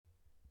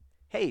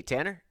Hey,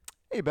 Tanner.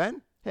 Hey,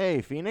 Ben.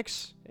 Hey,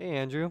 Phoenix. Hey,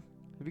 Andrew.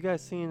 Have you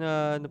guys seen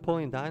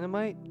Napoleon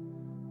Dynamite?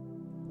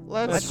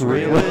 Let's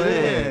reel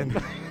it in.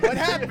 What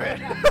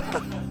happened?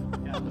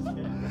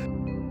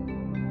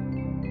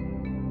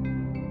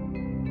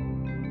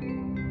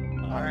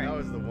 All right. That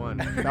was the one.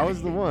 That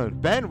was the one.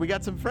 Ben, we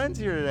got some friends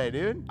here today,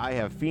 dude. I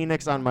have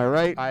Phoenix on my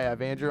right, I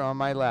have Andrew on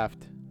my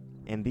left.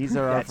 and these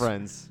are our That's-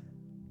 friends.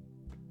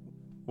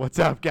 What's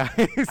up,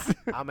 guys?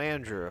 I'm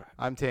Andrew.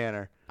 I'm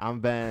Tanner. I'm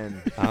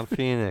Ben. I'm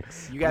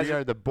Phoenix. You guys we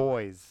are the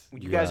boys.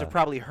 you guys Yeah. have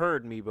probably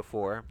heard me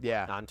before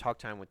Yeah. on Talk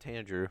Time with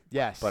Andrew,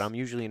 Yes. but I'm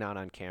usually not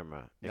on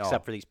camera No.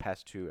 except for these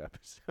past 2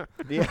 episodes.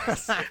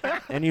 Yes.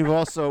 And we've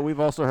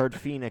also heard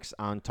Phoenix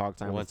on Talk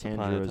Time Once with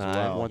upon a Tandrew as time.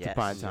 well. Once Yes.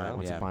 upon a time.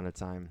 Once yeah. upon a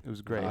time. It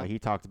was great. He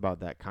talked about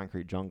that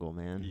concrete jungle,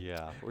 man.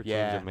 Yeah. Which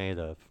Yeah. ones are made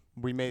of?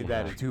 We made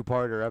that a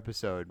 2-parter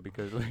episode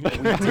because we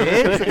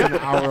Did an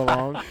hour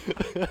long.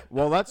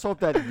 Well, let's hope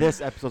that this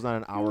episode's not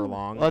an hour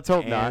long. Let's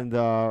hope not.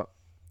 And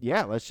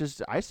yeah,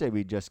 I say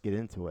we just get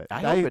into it.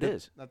 I hope it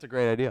is. That's a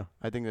great idea.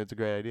 I think that's a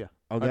great idea.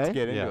 Okay. Let's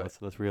get into Yeah. it.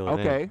 Let's reel it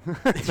in. Okay.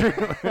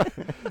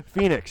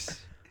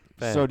 Phoenix.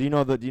 Ben. So do you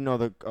know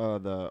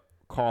the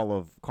call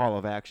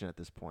of action at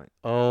this point?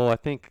 Oh, I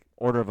think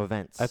Order of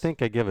events. I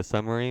give a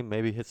summary.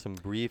 Maybe hit some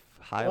brief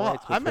Well,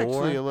 highlights. I'm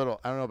before. actually a little.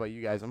 I don't know about you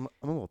guys. I'm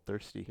a little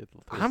thirsty. Get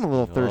I'm a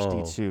little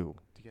thirsty Oh. too.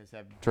 Do you guys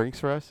have drinks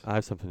for us? I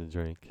have something to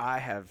drink. I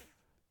have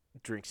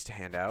drinks to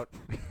hand out.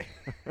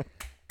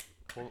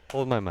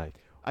 Hold my mic.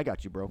 I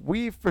got you, bro.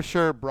 We for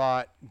sure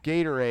brought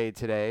Gatorade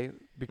today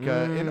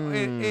because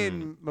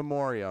in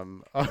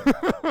memoriam.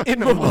 In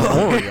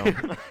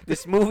memoriam.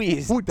 This movie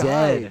is Who dead.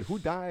 died? Who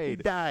He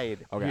died?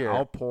 died. Okay, Here,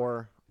 I'll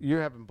pour.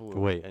 you're having blue.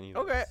 Wait, I need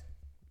Okay. this.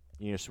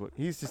 You just.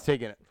 He's just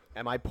taking it.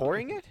 Am I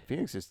pouring it?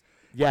 Phoenix is.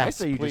 Yes, I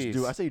say you please. just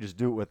do. I say you just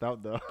do it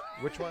without the.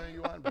 Which one do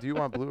you want? Do you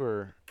want blue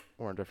or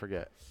orange? I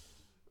forget.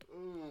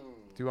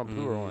 Do you want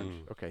blue or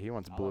orange? Okay, he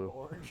wants blue.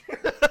 All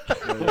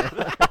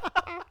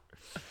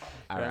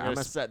right, I'm I'm gonna gonna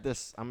s- set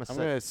this. I'm I'm gonna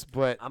gonna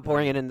split. I'm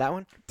pouring it in that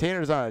one?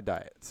 Tanner's on a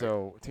diet,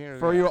 so Tanner.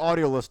 For you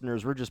audio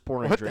listeners, we're just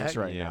pouring What the drinks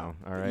heck? right Yeah. now.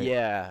 All right.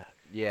 Yeah.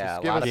 Yeah. Just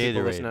A give lot us of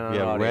people Gatorade. listening on We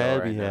have audio red.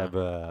 right We now.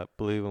 have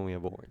blue, and we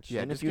have orange.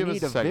 Yeah, And just if you give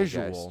need us a second, guys.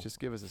 visual, Just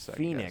give us a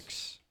second.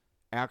 Phoenix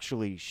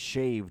actually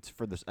shaved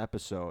for this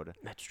episode.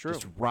 That's true.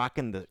 Just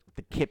rocking the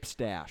kip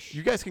stash.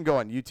 You guys can go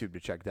on YouTube to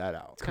check that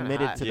out. It's kinda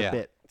committed hot. to Yeah. the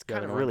bit. It's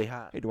kind of Yeah, really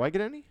hot. Hey, do I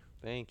get any?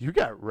 Thank you. You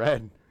got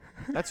red.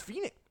 That's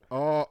Phoenix.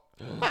 Oh,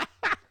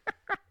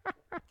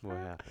 What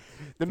happened?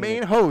 The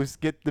main hosts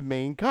get the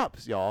main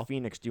cups, y'all.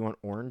 Phoenix, do you want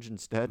orange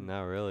instead?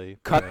 Not really.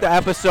 Cut the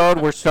episode.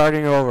 We're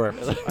starting over.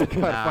 Nah, Fine,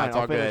 it's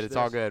I'll all good. finish It's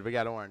all this. good. We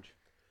got orange.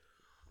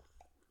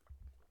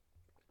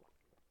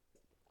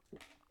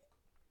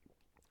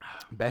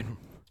 Ben,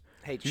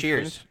 Hey, did you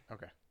cheers. finish?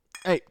 Okay.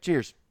 Hey,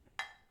 cheers.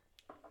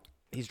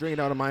 He's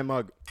drinking out of my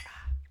mug.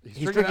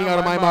 He's drinking out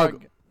of my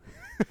mug.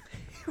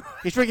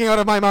 He's drinking out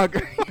of my mug.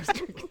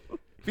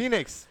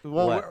 Phoenix.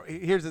 Well, What?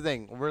 here's the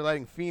thing. We're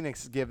letting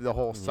Phoenix give the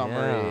whole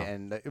summary Yeah.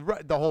 and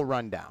the whole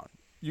rundown.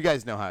 You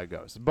guys know how it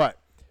goes. But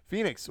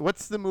Phoenix,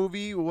 what's the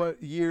movie?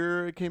 What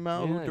year it came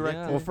out? Yeah, Who directed?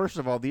 yeah. Well, first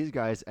of all, these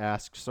guys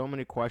asked so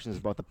many questions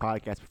about the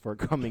podcast before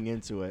coming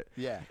into it.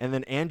 Yeah. And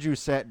then Andrew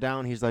sat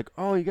down. He's like,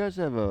 "Oh, you guys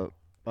have a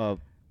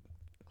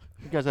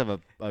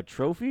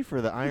trophy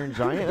for the Iron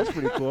Giant? That's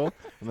pretty cool."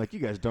 I'm like, "You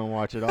guys don't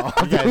watch it all,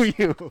 You guys-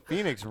 do you?"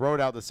 Phoenix wrote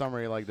out the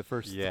summary like the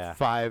first Yeah.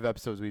 5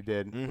 episodes we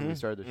did when we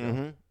started the show.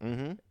 Mm-hmm.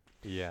 Mm-hmm.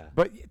 Yeah.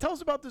 But tell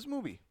us about this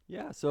movie.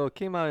 Yeah. So it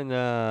came out in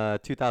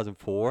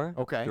 2004.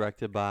 Okay.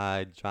 Directed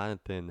by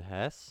Jonathan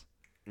Hess.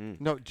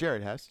 No,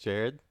 Jared Hess.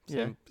 Jared.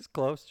 Yeah. Same. It's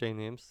close. J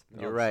names.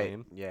 all You're the right.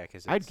 same. Yeah,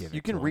 because I'd give it.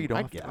 You can to read him.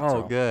 off I'd give that. it to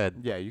Oh, him. good.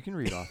 Yeah, you can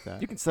read off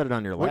that. You can set it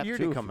on your What lap year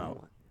too did it if come you out?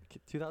 want.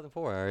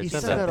 2004. I already He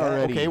said said that. it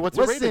already. Okay, what's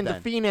it Listen rated to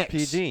then? Phoenix.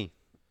 PG.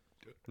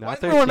 Why Not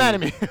throw 13. him at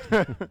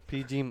me?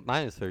 PG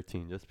minus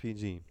 13. Just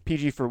PG.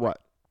 PG for what?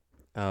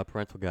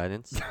 Parental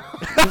guidance.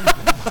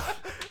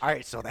 All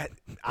right, so that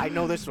I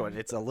know this one.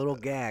 It's a little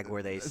gag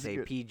where they That's say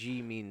good.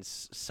 PG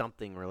means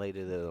something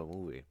related to the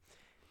movie.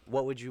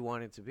 What would you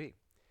want it to be?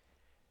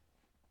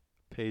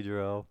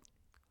 Pedro.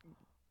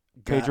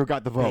 Pedro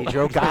got the vote.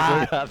 Pedro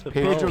got.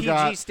 Pedro PG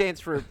got stands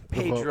for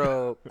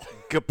Pedro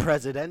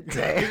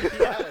Presidente.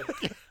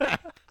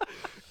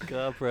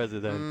 Go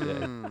Presidente.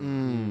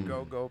 Mm.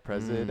 Go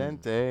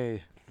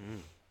Presidente.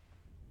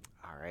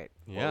 All right.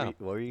 Yeah. What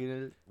were you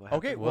gonna? What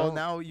Okay, happened? well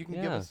now you can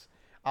give yeah. us.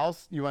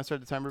 You want to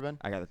start the timer, Ben?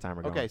 I got the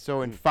timer going. Okay,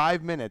 so in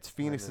 5 minutes,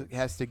 Phoenix minutes.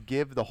 has to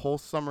give the whole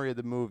summary of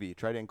the movie.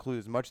 Try to include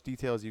as much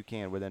detail as you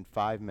can within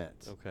 5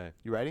 minutes. Okay.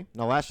 You ready?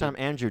 Now, last time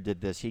Andrew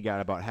did this, he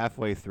got about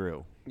halfway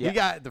through Yeah. You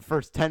got the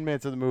first 10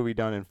 minutes of the movie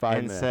done in 5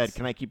 and minutes. said,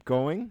 "Can I keep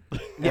going?"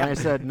 Yeah. And I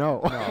said,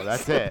 "No." No,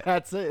 that's it.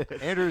 That's it.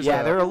 Andrew's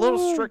Yeah, they're a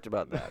little strict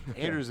about that.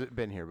 Andrew's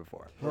been here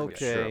before.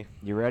 Okay.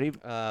 You ready? Do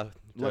Let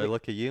I me-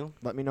 look at you?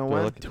 Let me know Do I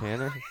when. look at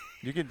Tanner?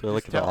 You can Do I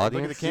look just at the look at the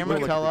audience? camera. You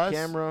can Tell look at us. the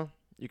camera.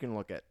 You can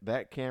look at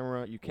that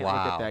camera. You can't look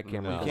at Wow. that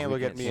camera. No. You because can't we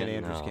look at me see and it.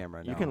 Andrew's No.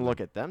 camera. You no. can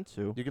look at them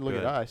too. You can look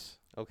Good. at us.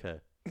 Okay.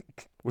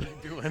 What are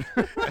you doing?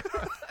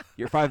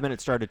 Your 5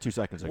 minutes started 2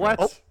 seconds ago.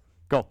 What?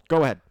 Oh,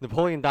 go ahead.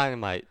 Napoleon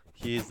Dynamite.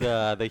 He's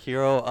the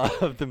hero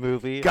of the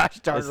movie. Gosh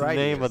darn It's right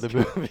the he name of is. the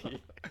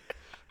movie.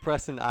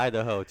 Preston,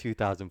 Idaho,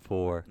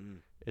 2004. Mm.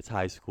 It's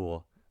high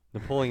school.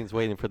 Napoleon's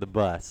waiting for the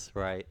bus,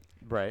 right?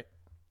 Right.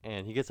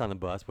 And he gets on the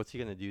bus. What's he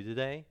gonna do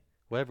today?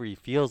 Whatever he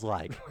feels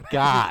like.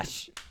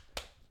 Gosh.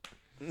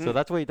 So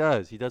that's what he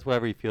does. He does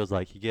whatever he feels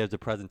like. He gives a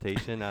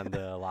presentation on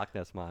the Loch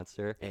Ness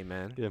monster.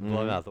 Amen. Get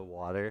blown out of the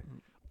water.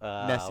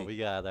 Nessie. We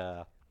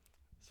got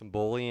some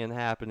bullying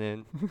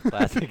happening.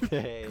 Classic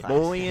day.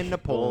 Bullying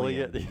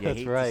Napoleon. Bullying, You that's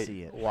hate right. to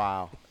see it.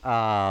 Wow.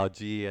 Oh,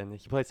 gee, and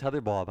he plays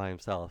tetherball by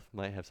himself.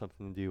 Might have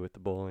something to do with the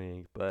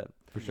bullying, but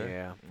For sure.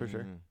 Yeah. For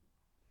sure. Mhm.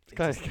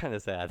 it's kind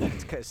of sad.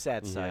 It's a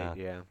sad sight.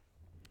 Yeah. Yeah.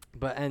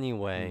 But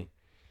anyway,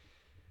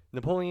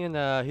 Napoleon,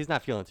 he's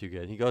not feeling too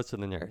good. He goes to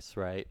the nurse,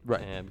 right?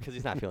 Right. And because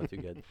he's not feeling too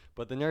good.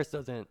 But the nurse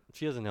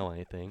she doesn't know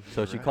anything.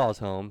 So she Right. calls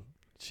home.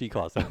 She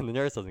calls home. The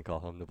nurse doesn't call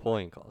home.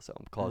 Napoleon calls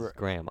home. Calls his Right.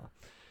 grandma.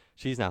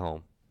 She's not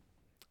home.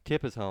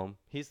 Kip is home.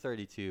 He's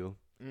 32.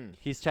 Mm.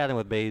 He's chatting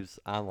with babes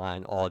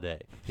online all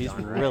day. He's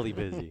Darn right. really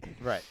busy.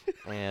 Right.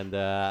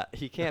 And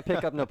he can't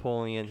pick up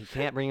Napoleon. He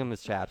can't bring him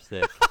his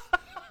chapstick.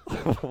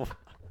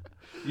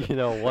 You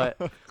know what?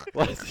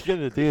 What's he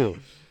gonna do?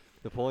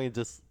 Napoleon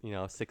just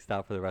sticks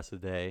out for the rest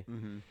of the day.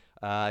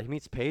 Mm-hmm. He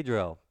meets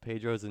Pedro.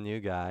 Pedro's the new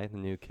guy, the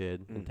new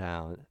kid in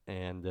town,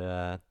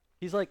 and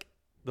he's like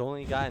the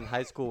only guy in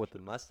high school with a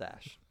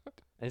mustache.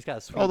 And he's got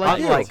a sweet like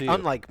beard, you. too.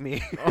 Unlike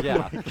me.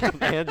 Yeah,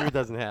 Andrew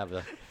doesn't have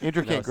a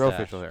Andrew no can't grow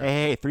stash. facial hair.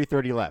 Hey,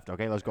 3:30 left.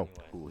 Okay, let's go.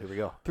 Ooh, here we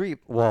go. three.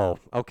 Whoa.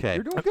 Okay.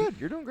 You're doing good.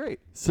 You're doing great.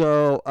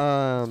 So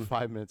It's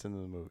 5 minutes into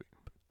the movie.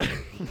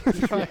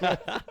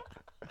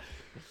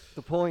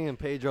 Napoleon and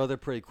Pedro, they're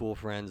pretty cool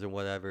friends and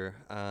whatever.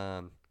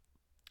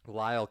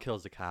 Lyle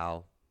kills a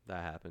cow.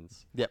 That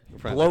happens. Yep. in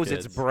front of the Blows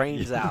its kids.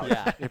 brains out.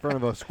 Yeah. In front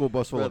of a school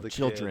bus full For of the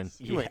children. kids.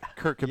 You went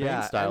Kurt Cobain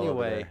Yeah, style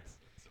over anyway.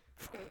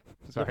 there.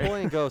 Sorry.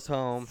 Napoleon goes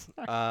home.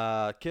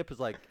 Kip is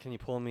like, "Can you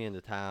pull me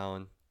into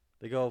town?"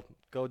 They go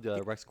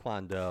to Rex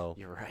Kwon Do.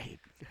 You're right.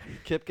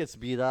 Kip gets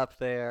beat up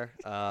there.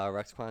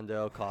 Rex Kwon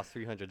Do costs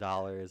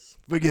 $300.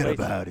 Forget Place-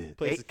 about it.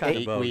 Place is kind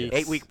of 8 bogus. weeks.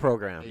 8-week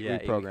program. Yeah,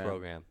 8-week program.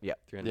 program. Yep.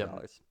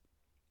 $300.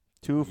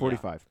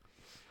 2:45.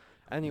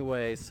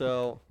 Anyway,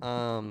 so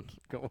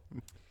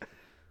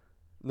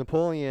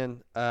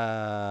Napoleon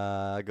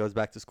goes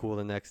back to school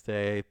the next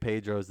day.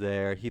 Pedro's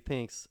there. He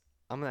thinks,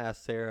 I'm gonna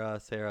ask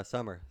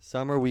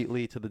Summer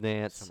Wheatley to the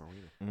dance.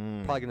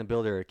 Mm. Probably gonna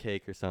build her a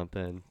cake or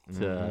something to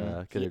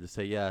Mhm. get her to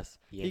say yes.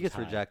 He He gets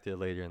ain't tied. rejected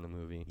later in the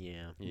movie.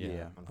 Yeah.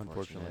 Yeah.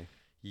 Unfortunately.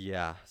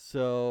 Yeah.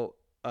 So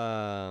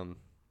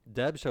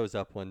Deb shows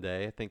up one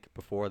day. I think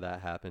before that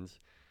happens.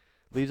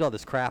 Leaves all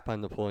this crap on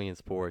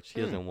Napoleon's porch.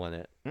 He doesn't want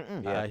it.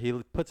 Mm-mm. Yeah. He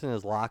puts it in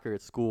his locker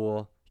at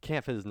school. He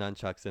can't fit his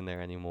nunchucks in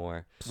there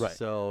anymore. Right.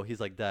 So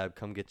he's like, Deb,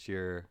 come get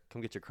your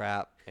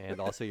crap, and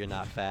also you're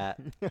not fat.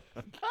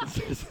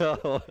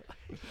 So,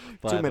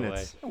 by 2 the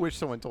minutes. I wish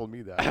someone told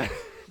me that.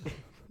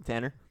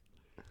 Tanner.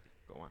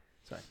 Go on.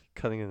 way,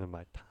 cutting into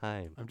my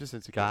time. I'm just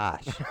insecure.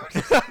 Gosh,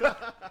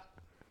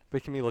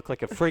 making me look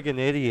like a friggin'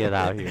 idiot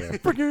out here.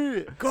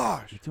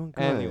 Gosh. You're doing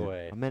good.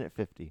 Anyway. A minute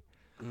 50.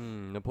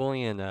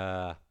 Napoleon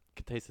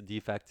could taste the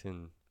defect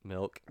in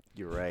milk.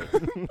 You're right.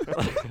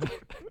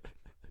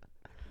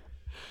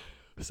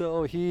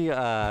 So he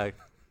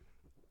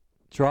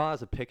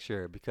draws a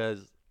picture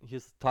because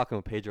he's talking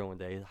with Pedro one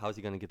day. How's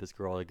he gonna get this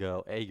girl,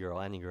 any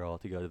girl,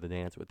 to go to the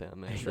dance with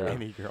him? And,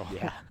 Any girl.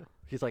 Yeah.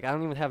 he's like, I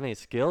don't even have any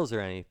skills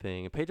or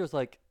anything. And Pedro's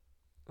like,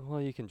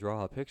 well, you can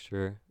draw a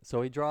picture.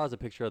 So he draws a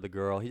picture of the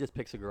girl. He just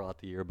picks a girl out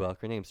the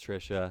yearbook. Her name's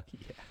Trisha.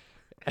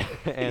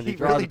 And he He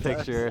draws really a does.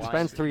 picture. Blind-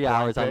 Spends 3 blind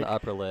hours on pic. the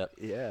upper lip.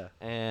 Yeah.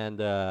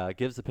 And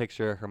gives the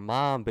picture. Her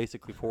mom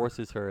basically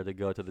forces her to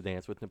go to the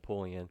dance with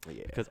Napoleon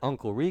Yeah. because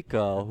Uncle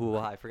Rico, who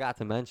I forgot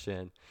to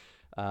mention,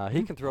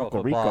 he can throw Uncle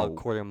a football Rico. a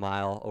quarter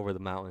mile over the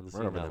mountains.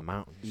 Right you over know. the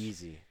mountains.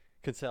 Easy.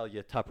 Can sell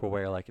you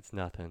Tupperware like it's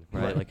nothing,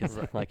 right? Right. Like it's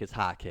like it's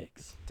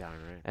hotcakes. Down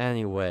right.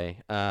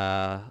 Anyway,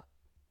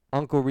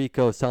 Uncle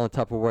Rico selling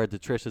Tupperware to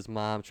Trisha's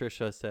mom.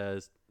 Trisha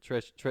says,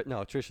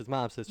 Trisha's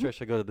mom says,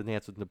 Trisha, go to the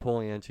dance with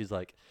Napoleon. She's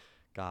like,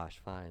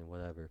 gosh, fine,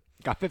 whatever.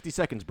 Got 50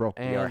 seconds, bro.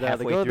 We are And they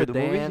halfway go to through the the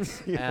movie.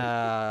 dance,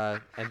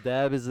 and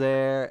Deb is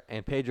there,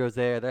 and Pedro's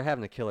there. They're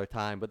having a killer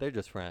time, but they're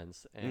just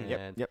friends. And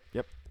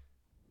Yep.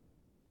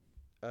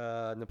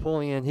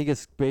 Napoleon, he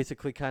gets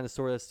basically kind of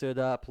sort of stood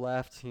up,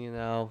 left,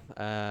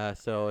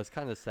 so it's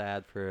kind of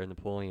sad for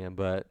Napoleon,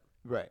 but,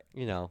 Right.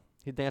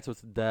 he danced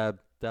with Deb.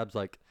 Deb's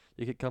like,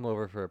 you could come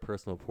over for a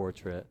personal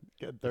portrait.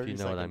 Get 30 you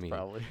know what I seconds mean.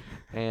 probably.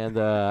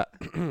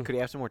 And, Could he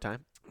have some more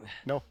time?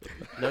 No,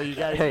 you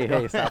got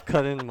hey, stop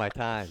cutting into my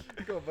time.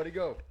 Go, buddy,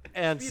 go.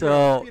 And Speed so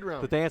round, speed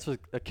round. the dance was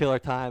a killer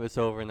time. It's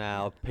over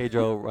now.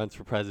 Pedro runs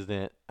for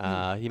president.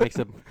 He makes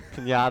a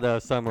pinata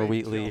of Summer Big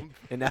Wheatley. jump.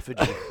 An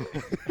effigy.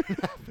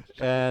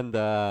 And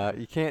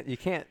you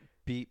can't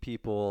beat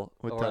people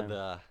What or time?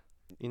 the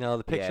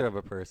picture Yeah. of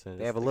a person.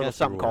 They have a It's little against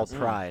the something called rules.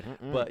 pride.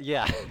 But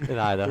yeah, in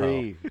Idaho,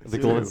 3, the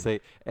Golden 2,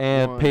 State,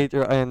 and 1.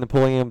 Pedro and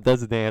Napoleon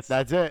does the dance.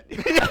 That's it.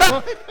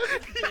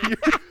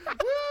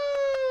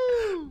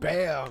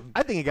 Bam.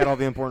 I think he got all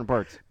the important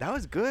parts. That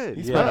was good.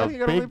 He Yeah. spent I a think you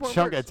got all the big important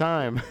chunk parts. of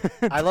time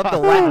I love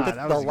the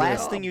that the was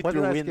last good. thing you What did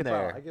threw I in skip out?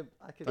 there. I could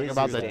talking Is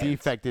about the that.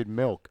 defected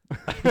milk.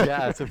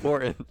 yeah, it's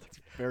important.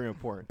 Very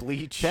important.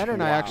 Bleach. Tanner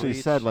and I actually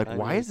Bleach, said, like,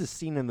 why onions. is this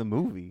scene in the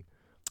movie?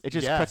 It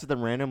just Yeah. cuts to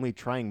them randomly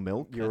trying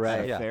milk. You're at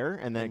right. a Yeah. fair,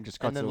 and then it just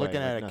cuts and then away,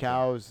 looking like at a nothing.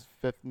 cow's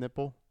fifth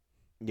nipple.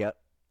 Yep.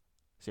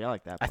 See, I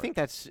like that I part. think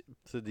that's.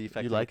 It's a defect. You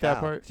in the like that cow.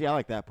 part? See, I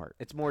like that part.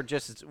 It's more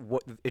just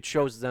what it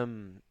shows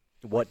them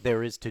what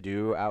there is to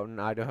do out in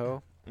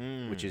Idaho,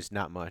 which is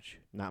not much.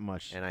 not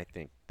much. And I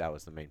think that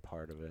was the main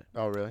part of it.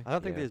 Oh, really? I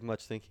don't think Yeah. there's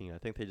much thinking. I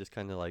think they just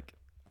kind of like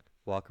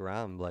walk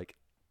around like,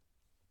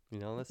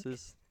 this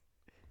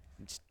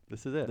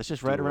is it. Let's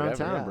just Do ride around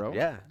whatever. town, Yeah. bro.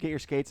 Yeah. Get your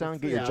skates on,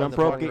 That's- get your yeah, jump that's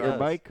rope, what get it your does.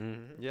 bike,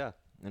 Mm-hmm. Yeah.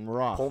 and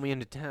we're off. Pull me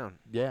into town.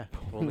 Yeah.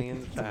 Pull me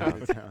into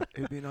town.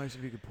 It'd be nice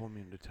if you could pull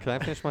me into town. Can I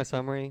finish my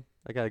summary?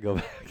 I gotta go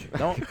back.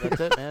 No, that's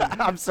it, man.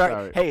 I'm sorry.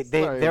 Sorry. Hey,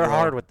 Sorry, they're bro.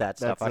 hard with that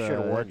stuff. That's, I should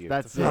have warned you.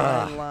 That's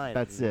Fine it. line.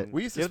 That's it.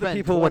 We used to Give the spend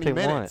people 20 what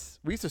they want. minutes.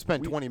 We used to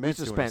spend 20 We minutes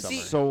used to doing spend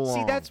summer. so long.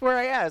 See, that's where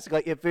I ask.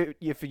 Like,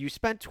 if you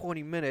spent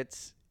 20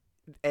 minutes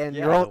and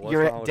Yeah, you're what's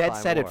you're wrong with dead 5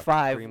 set at more?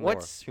 5, 3 more?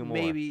 what's 2 more?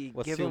 maybe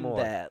What's give 2 them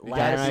more? that You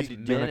Guy and I, last do you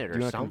wanna- minute do you or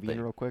wanna convene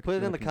something? real quick? Put Do it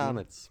you in the wanna convene?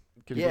 comments.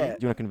 Yeah. Do you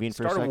want to convene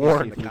for a Start a second? war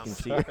See in if the we can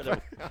see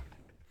it?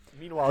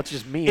 Meanwhile, it's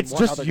just me. It's and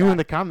one just other you guy. in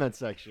the comment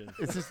section.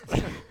 It's just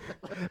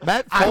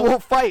Matt I Fulton, will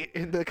fight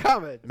in the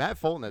comments. Matt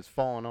Fulton has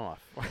fallen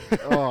off.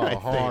 Oh, I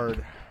think.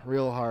 hard.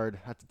 Real hard.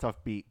 That's a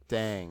tough beat.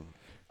 Dang.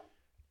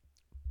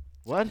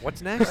 What?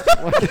 What's next?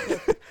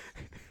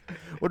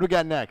 What do we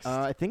got next?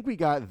 I think we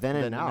got then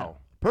and Then and now.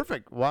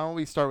 Perfect. Why don't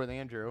we start with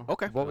Andrew?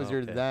 Okay. What was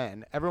your Okay.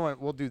 then? Everyone,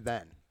 we'll do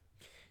then.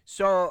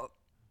 So,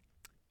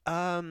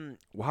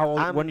 How old,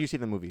 I'm- when did you see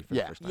the movie for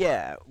Yeah. the first time?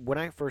 yeah, when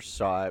I first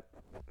saw it,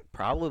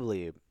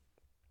 probably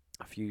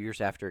a few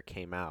years after it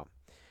came out,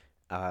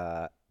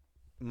 my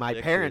 6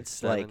 or parents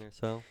 7 like, or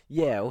so.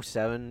 yeah,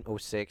 07,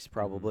 06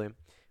 probably.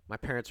 My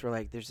parents were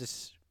like, "There's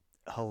this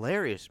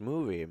hilarious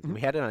movie.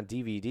 We had it on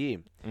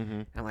DVD."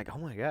 Mm-hmm. I'm like, "Oh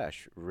my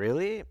gosh,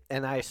 really?"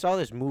 And I saw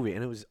this movie,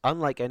 and it was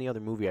unlike any other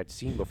movie I'd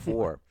seen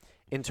before,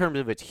 in terms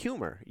of its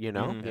humor. You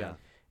know, Mhm. Yeah.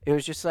 it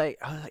was just like,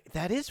 I was like,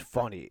 that is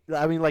funny.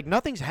 I mean, like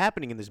nothing's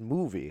happening in this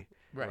movie,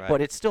 Right.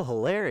 but it's still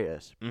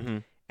hilarious. Mm-hmm.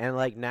 And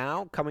like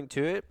now, coming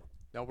to it,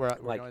 No, we're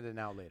Like- going to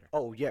now later.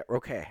 oh yeah,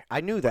 okay,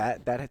 I knew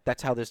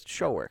that's how this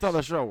show works. That's how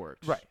the show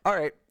works. Right. All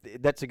right,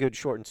 that's a good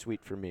short and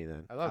sweet for me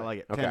then. I I love like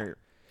it. Okay. Tanner,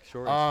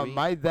 Short and sweet.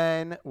 My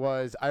then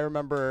was, I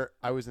remember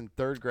I was in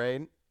 3rd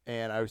grade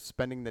and I was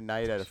spending the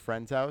night at a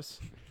friend's house.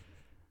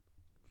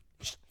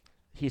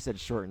 he said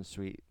short and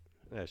sweet.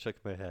 Yeah, I shook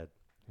my head.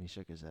 He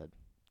shook his head.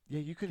 Yeah,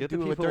 you could Give the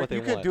do it people during, what they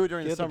you want. could do it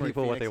during Give the summer. the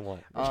people what they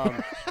Phoenix.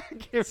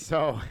 want.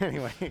 So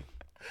anyway,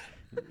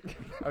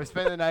 I was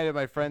spending the night at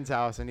my friend's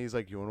house, and he's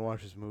like, "You want to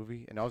watch this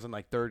movie?" And I was in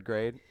like 3rd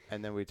grade,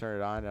 and then we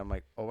turned it on, and I'm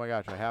like, "Oh my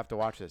gosh, I have to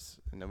watch this!"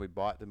 And then we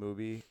bought the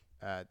movie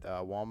at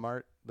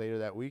Walmart later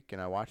that week,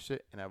 and I watched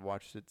it, and I've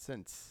watched it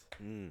since.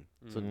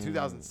 So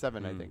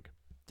 2007, I Mm. think.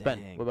 Ben,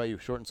 Dang. what about you?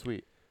 Short and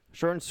sweet.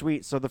 Short and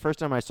sweet. So the first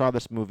time I saw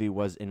this movie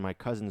was in my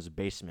cousin's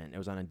basement. It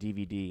was on a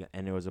DVD,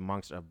 and it was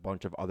amongst a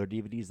bunch of other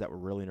DVDs that were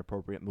really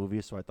inappropriate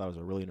movies. So I thought it was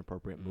a really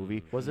inappropriate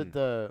movie. Was it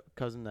the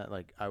cousin that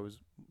like I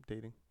was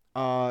dating?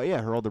 Yeah,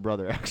 her older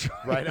brother actually.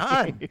 Right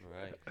on.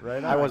 Right.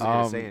 Right on. I wasn't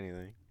gonna Um, say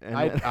anything. And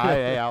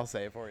I'll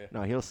say it for you.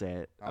 no, he'll say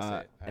it. I'll say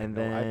it. I and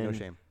have no, I have no then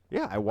shame.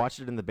 yeah, I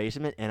watched it in the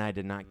basement, and I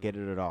did not get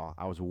it at all.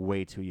 I was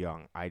way too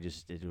young.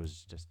 It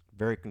was just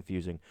very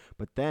confusing.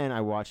 But then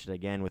I watched it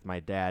again with my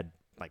dad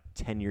like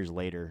 10 years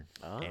later,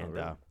 and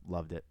really?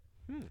 loved it.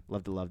 Hmm.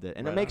 Loved it.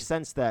 And Right it makes on.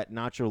 sense that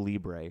Nacho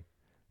Libre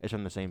is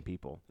from the same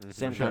people. Mhm.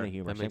 Same For kind sure. of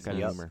humor. That Same makes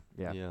kind of sense. humor.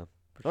 Yeah. Yeah.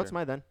 For That's sure.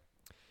 my then.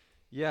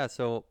 Yeah,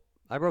 so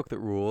I broke the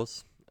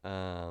rules.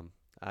 I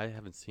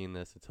haven't seen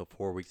this until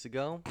 4 weeks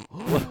ago.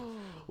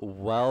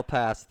 Well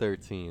past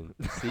 13.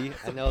 See,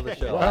 I know the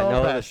show. I Well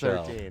know the past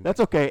show. 13. That's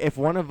okay. If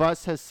one of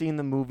us has seen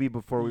the movie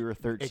before we were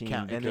 13,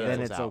 count- it then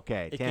cancels it's out.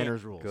 okay. It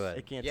Tanner's can't- rules. Good.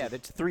 It can't. Yeah,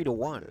 that's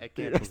 3-1. It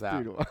cancels Three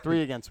out. to one.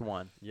 3 against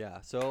 1.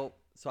 Yeah, so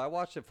I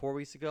watched it 4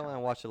 weeks ago and I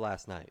watched it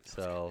last night.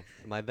 So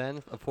my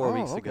then of 4 Oh,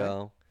 weeks okay.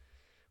 ago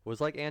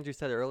was like Andrew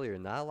said earlier.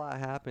 Not a lot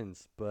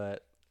happens,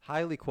 but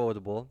highly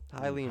quotable,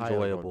 highly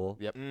enjoyable,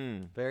 Yep.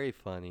 very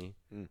funny.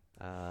 Mm.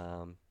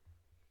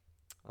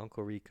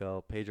 Uncle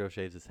Rico, Pedro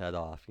shaves his head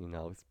off. He's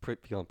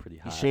feeling pretty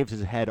He hot. shaves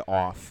his head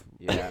off.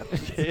 Yeah,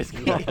 His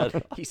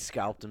head he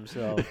scalped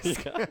himself.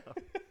 That'd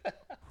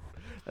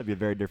be a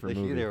very the different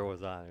movie. heater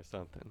was on or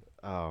something.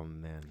 Oh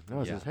man, that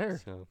was Yeah, his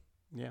hair. So,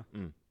 Yeah.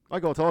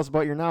 Michael, tell us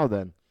about your now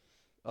then.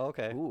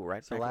 okay. Ooh,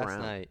 right So back last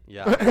around. night,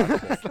 yeah, I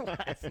watched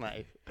it. Last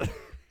night.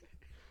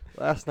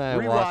 Last night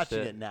I watched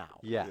Rewatching it now.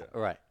 Yeah,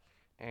 right.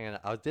 And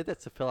I did that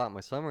to fill out my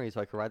summary so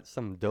I could write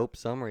some dope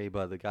summary,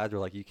 but the guys were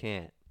like, "You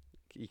can't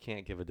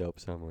give a dope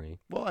summary."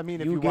 Well, I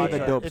mean, if You you, gave watch a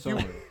our- dope if you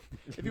summary.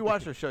 if you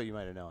watch the show, you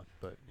might have known.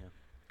 But yeah.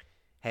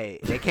 Hey,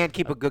 they can't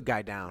keep a good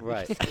guy down.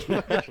 Right.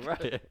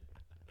 Right.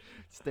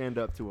 Stand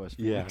up to us.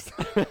 Yeah.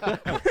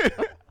 Felix.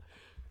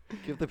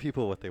 Give the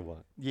people what they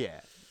want. Yeah.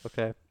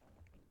 Okay.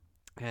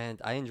 And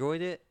I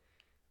enjoyed it.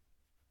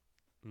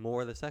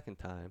 more the second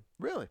time.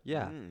 Really?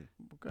 Yeah. Mm.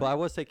 Okay. But I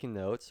was taking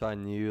notes, so I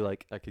knew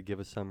like I could give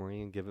a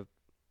summary and give a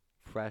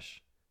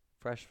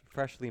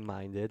freshly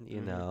minded,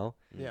 you Mhm. know,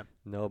 Yeah.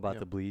 know about Yeah.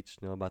 the bleach,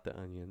 know about the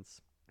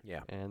onions,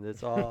 Yeah. and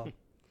it's all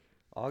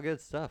all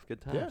good stuff, good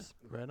Yeah. times.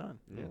 Right on.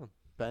 Yeah.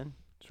 Ben,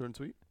 short and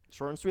sweet.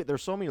 Short and sweet.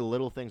 There's so many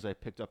little things I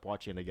picked up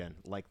watching it again,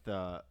 like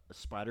the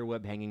spider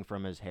web hanging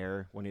from his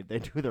hair when they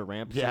do the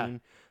ramp Yeah.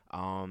 scene.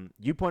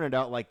 You pointed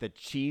out like the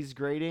cheese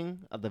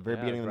grating at the very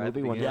Yeah, beginning of right the at the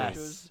movie when beginning.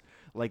 Nachos,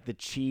 like the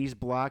cheese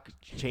block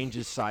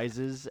changes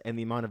sizes and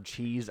the amount of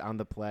cheese on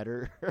the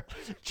platter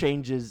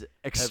changes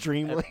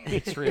extremely.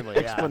 Extremely,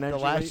 yeah. The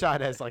exponentially. last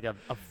shot has like a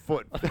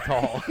foot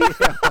tall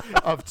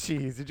of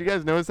cheese. Did you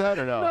guys notice that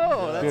or no?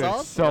 No, that's Dude, awesome.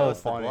 it's so No, it's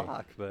the funny.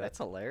 block, but That's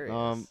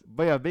hilarious.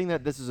 But yeah, being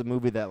that this is a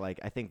movie that like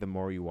I think the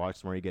more you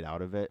watch, the more you get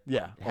out of it.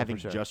 Yeah, Having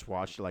for sure. just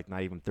watched it like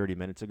not even 30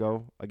 minutes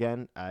ago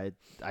again, I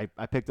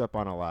picked up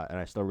on a lot and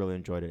I still really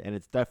enjoyed it. And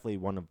it's definitely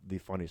one of the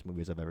funniest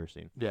movies I've ever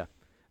seen. Yeah.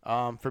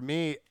 For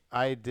me,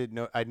 I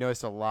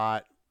noticed a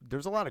lot.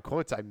 There's a lot of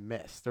quotes I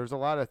missed. There's a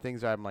lot of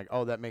things that I'm like,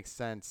 oh, that makes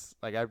sense.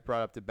 Like I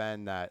brought up to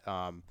Ben that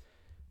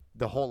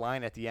the whole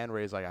line at the end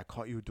where he's like, I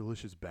caught you a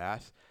delicious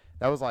bass.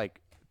 That was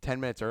like 10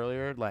 minutes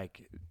earlier.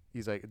 Like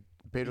he's like,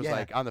 Pedro's Yeah.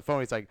 like on the phone.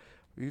 He's like,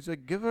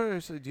 give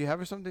her. So do you have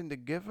her something to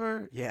give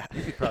her? yeah.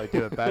 You could probably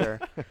do it better.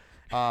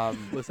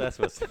 that's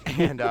what's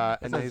And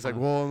then he's like,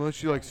 well, unless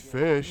she likes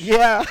fish.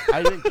 Yeah.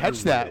 I didn't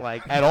catch that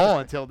like at all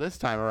until this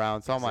time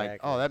around. So I'm like,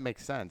 Exactly. oh, that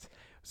makes sense.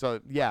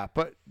 So yeah,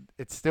 but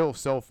it's still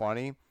so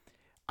funny.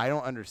 I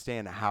don't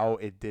understand how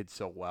it did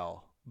so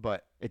well,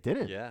 but It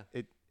didn't. yeah.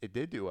 it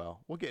did do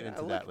well. We'll get Yeah,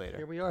 into look, that later.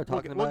 Here we are We'll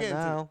talking get- we'll about get it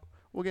into- now.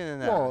 We'll get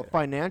into that. Well, later.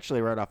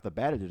 financially, right off the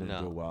bat, it didn't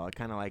No. do well. It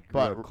kind of like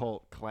But- a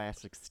cult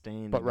classic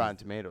stain. But Rotten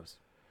Tomatoes.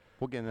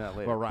 We'll get into that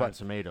later. Well, Rotten but,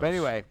 Tomatoes. but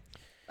anyway,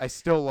 I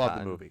still love the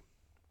Rotten. movie.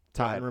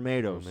 Rotten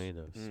Tomatoes.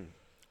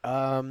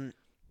 Tomatoes.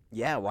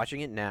 Yeah,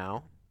 watching it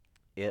now,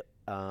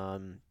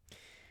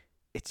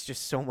 it's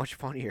just so much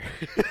funnier.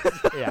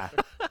 Yeah.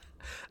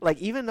 Like,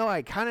 even though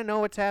I kind of know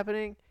what's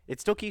happening, it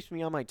still keeps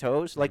me on my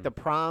toes. Like, the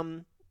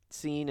prom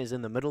scene is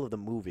in the middle of the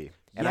movie,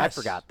 and I Yes.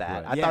 forgot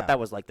that. Right. I Yeah. thought that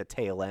was like the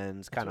tail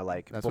ends, kind of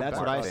like that's That's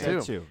what I Bookmark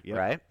said thing. too. Yep.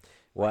 right?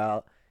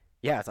 Well,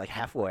 yeah, it's like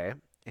halfway,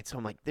 and so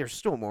I'm like, there's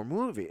still more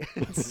movie.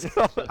 So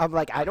I'm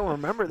like, I don't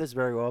remember this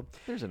very well.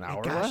 There's an And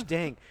hour gosh left.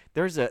 dang,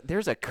 there's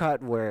a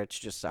cut where it's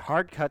just a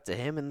hard cut to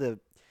him and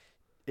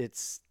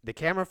it's the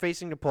camera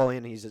facing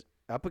Napoleon. He's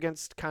up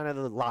against kind of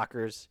the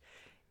lockers,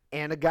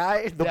 and a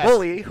guy, the Yes,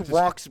 bully, just-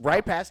 walks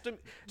right past him.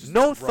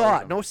 No throws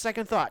thought, him. no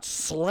second thought,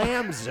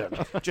 slams him,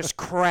 just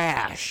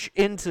crash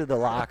into the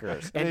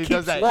lockers, and he keeps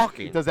does that,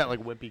 walking. He does that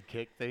like wimpy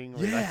kick thing.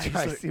 Where Yeah, he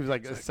he's seems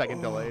like a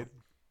second delayed.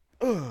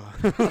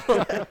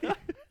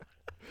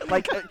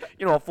 Like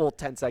a full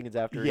 10 seconds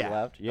after he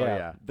left. Oh,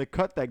 yeah. The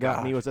cut that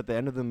got me Gosh. was at the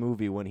end of the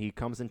movie when he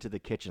comes into the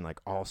kitchen like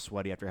all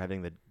sweaty after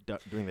having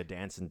doing the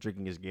dance and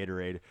drinking his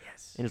Gatorade,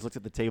 Yes. and just looks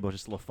at the table,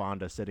 just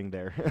LaFonda sitting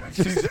there.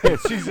 She's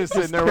just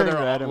sitting there with staring her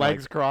at him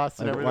legs like- crossed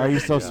and Like, everything. why are you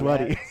so Yeah.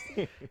 sweaty?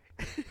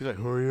 He's like,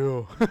 who are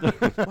you?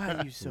 Why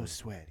are you so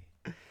sweaty?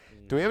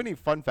 Do we have any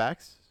fun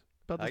facts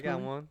about this I got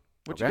movie? one.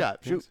 What Okay. you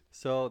got? Shoot.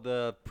 So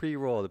the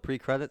pre-roll, the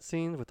pre-credit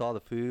scene with all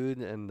the food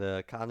and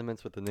the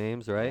condiments with the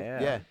names, right?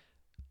 Yeah.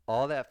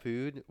 All that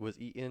food was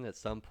eaten at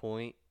some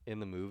point in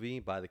the movie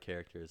by the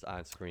characters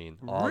on screen.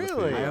 All the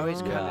Really? food. I always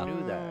kind Yeah. of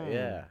knew that.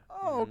 Yeah.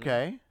 Oh,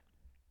 okay.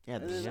 Yeah,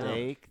 the Yeah.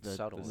 steak, the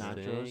Subtle.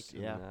 nachos.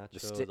 Steak, Yeah.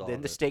 nachos, all Then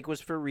of the it. steak was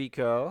for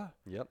Rico.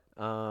 Yep.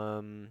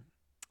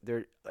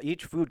 There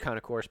each food kind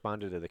of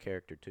corresponded to the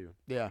character too.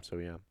 Yeah. So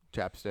yeah.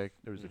 Chapstick.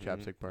 There was a Mhm,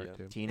 chapstick part yeah.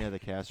 too. Tina the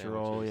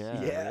casserole.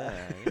 Sandwiches.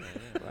 Yeah. Yeah.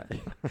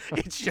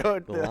 It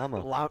showed The the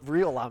llama.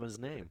 real llama's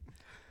name.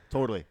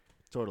 Totally.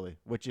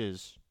 Which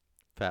is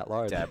Fat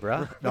lard.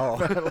 Deborah. No.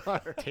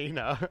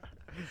 Tina.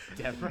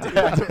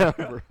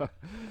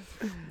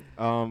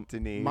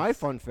 Denise. My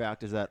fun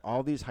fact is that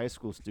all these high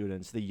school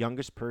students, the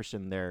youngest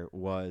person there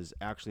was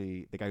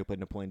actually the guy who played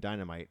Napoleon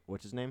Dynamite.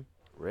 What's his name?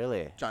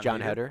 Really? John John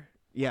Hader? Heder?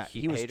 Yeah,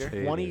 he was Hader?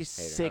 Hader.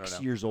 26 I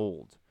don't know. years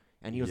old,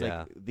 and he was Yeah.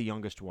 like the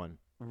youngest one.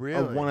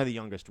 Really? Or one of the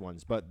youngest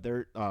ones. But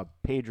there,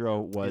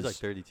 Pedro He's was like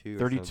 32. or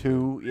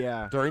 32.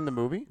 Yeah. During the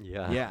movie? something.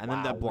 Yeah. Yeah, and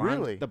then Wow, the blonde,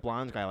 really? the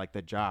blonde guy, like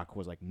the jock,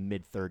 was like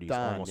mid 30s,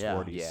 Don, almost yeah.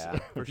 40s. Yeah.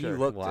 For He sure.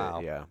 looked Wow.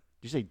 it, yeah. Did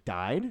you say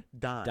died?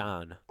 Don.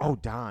 Don. Oh,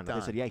 Don. I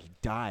Don. said, yeah, he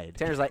died.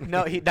 Tanner's like,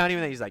 no, he not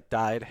even that. He's like,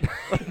 died.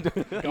 he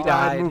died.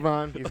 died. Move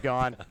on. He's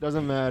gone.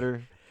 Doesn't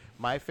matter.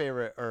 My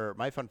favorite, or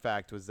my fun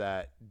fact was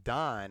that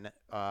Don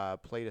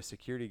played a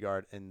security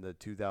guard in the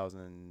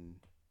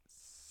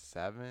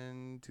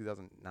 2007,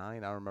 2009, I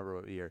don't remember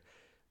what year.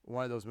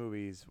 One of those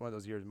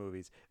years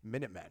movies,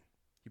 Minutemen.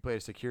 He played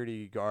a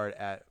security guard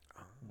at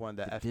one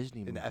of the, The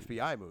Disney in the movie.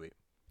 FBI movie.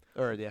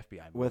 Or the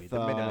FBI movie. With, the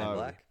Minutemen uh, movie.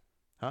 Black?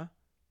 Huh?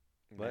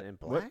 Men in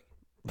What? Black?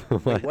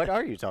 Wait, what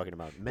are you talking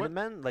about?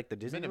 Minutemen? Like the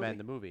Disney Minutemen, movie?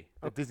 the movie.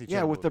 The Disney Yeah,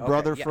 Channel with the movie.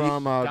 brother yeah.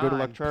 from Good Don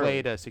Luck Charlie.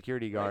 played a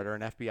security guard or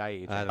an FBI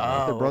agent. I don't Oh,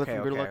 know. the brother okay,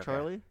 from Good okay, Luck okay.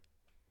 Charlie?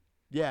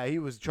 Yeah, he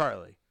was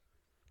Charlie.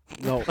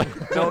 No.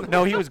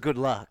 no, he was good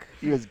luck.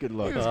 he was Good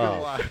Luck. He was Oh.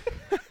 good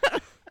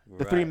luck.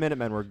 The 3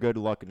 Minutemen were Good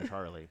Luck and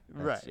Charlie.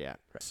 Right. Yeah.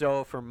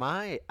 So for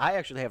I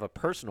actually have a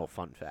personal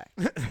fun fact.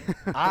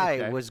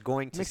 I was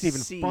going to Makes it even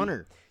see.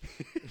 funner.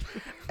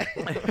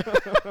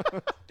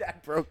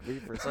 That broke me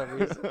for some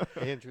reason.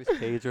 Andrews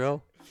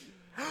Pedro.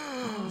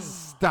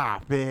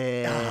 Stop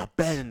it.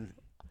 Ben,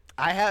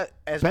 I have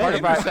as Ben, part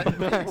of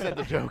our. said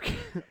the joke.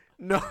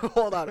 No,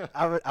 hold on.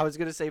 I was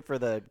gonna say for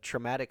the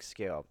traumatic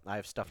scale, I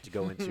have stuff to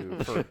go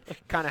into for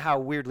kind of how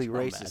weirdly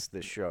racist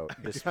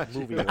this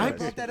movie was. I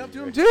brought that up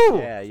to him too.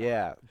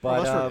 Yeah. Oh,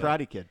 But that's for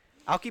Karate Kid.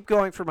 I'll keep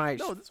going for my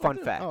No, this fun one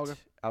too. fact. Oh, okay.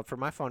 For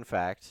my fun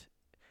fact,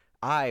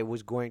 I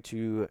was going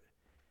to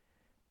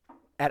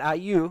at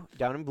IU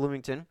down in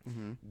Bloomington.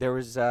 Mm-hmm. There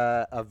was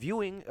a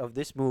viewing of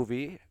this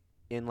movie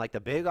in like the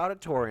big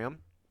auditorium,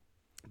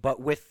 but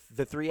with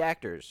the 3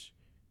 actors,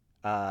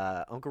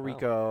 Uncle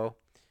Rico,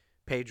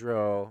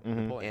 Pedro,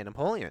 Mhm. and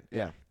Napoleon.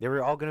 Yeah. They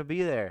were all gonna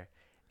be there,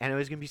 and it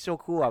was gonna be so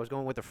cool. I was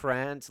going with a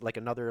friend, like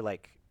another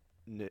like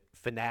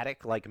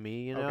fanatic like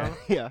me, you know.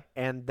 Okay. Yeah.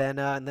 And then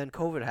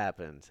COVID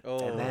happened,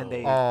 and then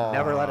they Oh.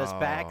 never let us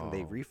back, and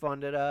they Oh.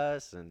 refunded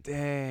us, and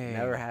Dang.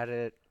 never had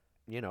it,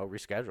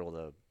 rescheduled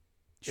a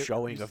It-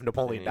 showing you of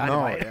Napoleon No,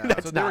 Dynamite. Yeah.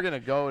 That's so they were not. gonna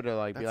go to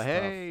like be That's like,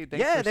 tough. hey,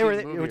 thanks Yeah, for they were. seeing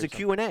the It movie was or a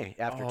something. Q&A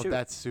after Oh, too.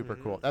 that's super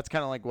cool. That's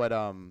kind of like what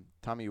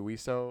Tommy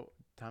Wiseau,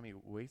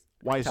 Wiseau.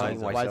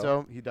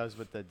 Wiseau, he does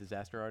with the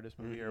Disaster Artist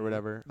movie or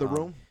whatever. The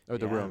Room? Or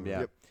The Yeah. Room, yeah.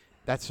 Yep.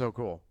 That's so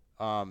cool.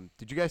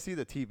 Did you guys see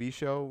the TV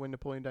show when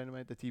Napoleon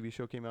Dynamite? The TV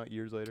show came out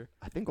years later.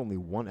 I think only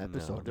one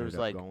episode. There was ended up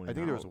like going I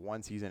think there was out.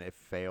 one season. It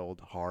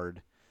failed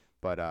hard,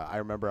 but I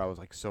remember I was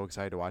like so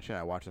excited to watch it.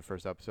 I watched the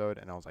first episode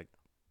and I was like,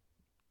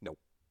 nope,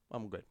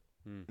 I'm good.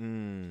 Yep.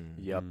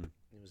 Mm.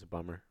 It was a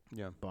bummer.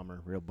 Yeah.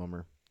 Bummer. Real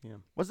bummer. Yeah.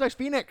 What's next,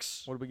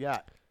 Phoenix? What do we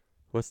got?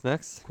 What's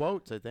next?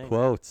 Quotes, I think.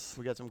 Quotes.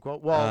 We got some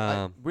quotes. Well,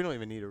 Um, we don't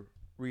even need to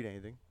read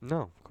anything.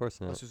 No, of course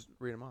not. Let's just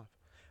read them off.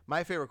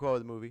 My favorite quote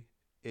of the movie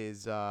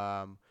is,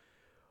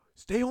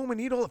 "Stay home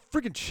and eat all the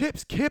freaking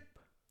chips, Kip."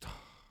 What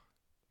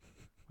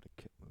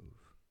a kid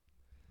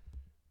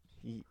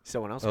move.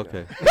 Someone else.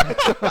 Okay.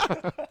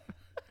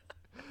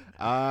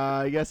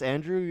 I guess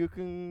Andrew, you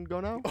can go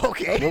now.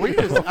 Okay. Well, we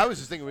could just, I was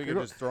just thinking we could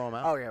just throw them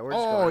out. Oh yeah. We're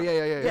just Oh going.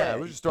 yeah. Yeah,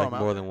 We'll just throw Like them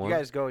more out. than one. You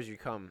guys go as you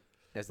come,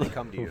 as they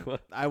come to you.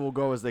 I will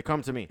go as they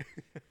come to me.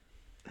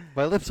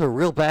 My lips are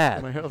real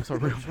bad. My hips are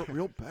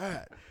real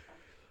bad.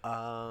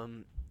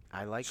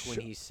 I like when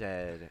he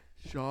said.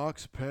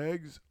 Shocks,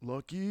 pegs,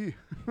 lucky.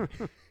 I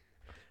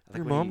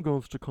like when he-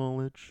 goes to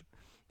college.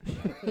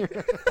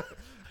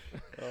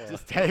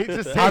 Just take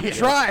I'm it.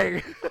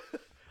 trying.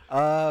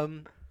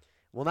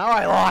 Well, now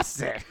I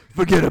lost it.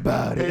 Forget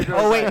about it.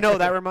 Pedro's Oh wait, like- no,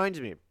 that reminds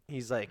me.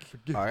 He's like,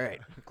 all right,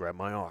 grab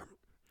my arm,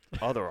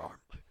 other arm,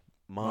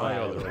 my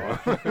other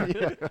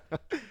arm.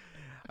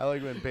 I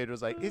like when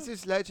Pedro's like, "It's a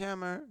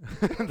sledgehammer."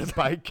 The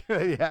bike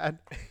that he had.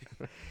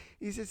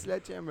 He's a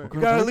sledgehammer. You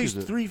got at least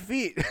 3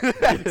 feet.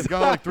 It's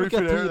gone like 3 feet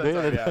through ahead.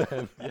 there. That's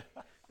all, yeah.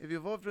 If you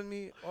vote for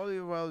me, all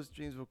your wildest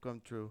dreams will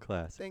come true.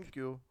 Classic. Thank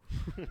you.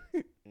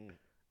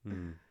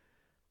 Mm.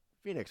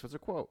 Phoenix, what's a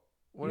quote?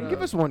 What, You didn't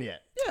give us one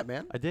yet. Yeah,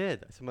 man. I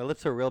did. I said my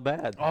lips are real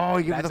bad. Oh,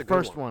 you gave me That's the a good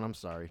first one. one. I'm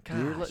sorry. Do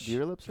your Gosh. lips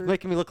You're hurt?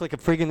 making me look like a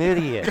friggin'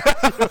 idiot.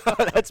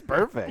 That's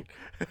perfect.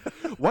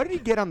 Why did he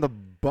get on the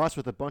bus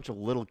with a bunch of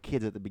little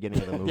kids at the beginning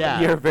of the movie? Yeah.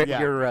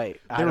 You're right.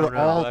 They I were don't know.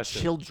 all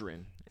Question.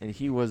 children, and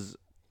he was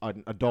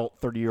an adult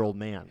 30-year-old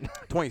man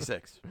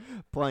 26.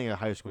 playing a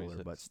high schooler,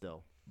 26. but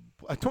still.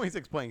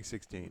 26 playing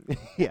 16.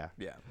 Yeah,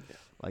 Yeah.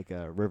 like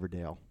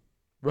Riverdale.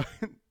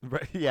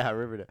 Right. Yeah,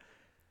 Riverdale.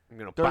 I'm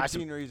gonna buy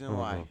 13 some, reasons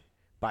why.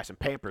 buy some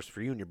Pampers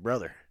for you and your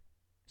brother.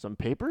 Some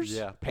papers?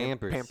 Yeah,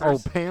 Pampers.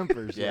 Pampers. Oh,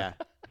 Pampers. Yeah.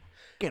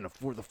 Can't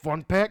afford the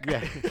fun pack.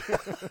 Yeah.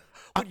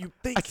 What do you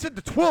think? I said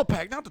the 12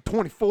 pack, not the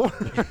 24.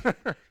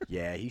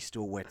 Yeah, he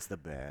still wets the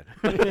bed.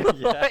 Yeah.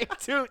 Like,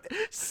 dude,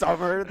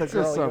 Summer, the Just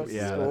girl he some- goes to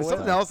yeah, school that's with.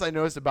 Something else I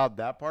noticed about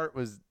that part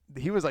was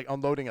he was like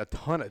unloading a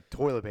ton of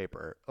toilet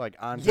paper like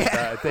on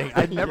Yeah. the thing.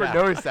 I never Yeah.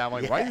 noticed that. I'm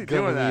like, why are you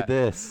Gonna doing need that?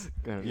 this.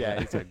 Yeah,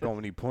 he's like,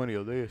 gonna need plenty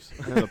of this.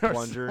 And the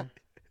plunger.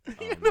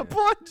 The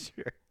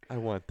plunger. I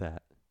want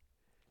that.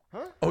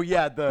 Oh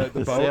yeah, the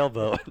The boat.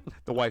 sailboat.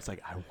 The wife's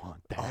like, I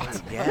want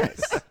that.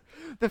 Yes.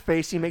 The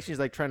face he makes, he's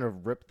like trying to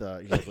rip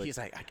the. He's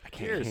like, I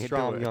can't You're a handle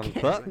strong it. young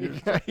pup.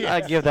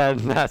 I give that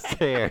a nice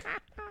stare.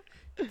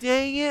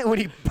 Dang it! When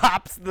he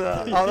pops the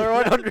other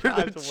one under the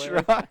Drives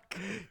away. truck.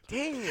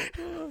 Dang it!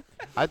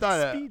 I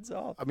thought. Speeds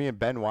off. I mean,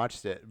 Ben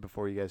watched it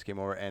before you guys came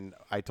over, and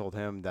I told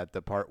him that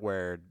the part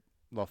where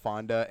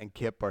LaFonda and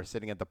Kip are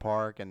sitting at the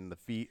park and the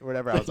feet or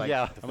whatever. I was like,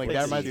 Yeah, I'm like flicks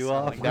that reminds, you I'm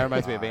off. like, that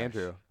reminds me of Gosh.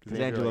 Andrew. because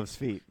Andrew loves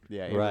feet.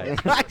 Yeah, Right.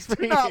 Andrew likes I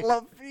do not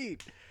love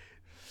feet. Feet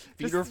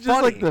Just, are just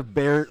funny. like the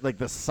bear, like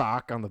the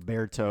sock on the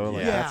bare toe.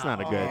 Like, Yeah. that's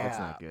not a good. That's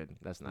Yeah. not good.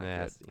 That's not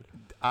Nasty.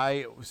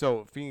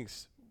 So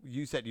Phoenix,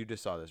 you said you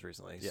just saw this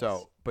recently. Yes.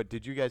 So, but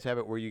did you guys have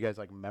it where you guys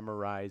like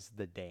memorized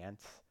the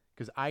dance?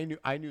 Because I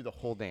knew the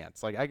whole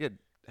dance. Like I could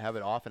have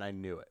it off and I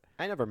knew it.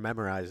 I never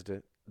memorized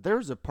it. There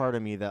was a part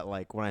of me that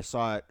like when I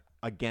saw it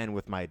again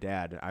with my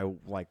dad, I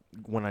like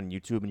went on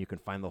YouTube and you can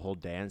find the whole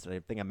dance. And I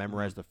think I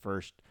memorized the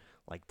first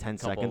like 10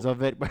 Couple. seconds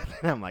of it, but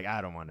then I'm like,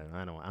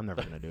 I'm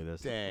never gonna do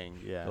this. Dang,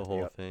 yeah. The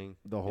whole thing.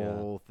 The Yeah.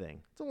 whole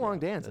thing. It's a long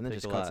dance, and then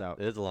Takes just a cuts lot. out.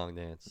 It is a long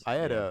dance. I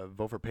had a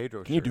vote for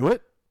Pedro. Can you shirt. do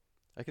it?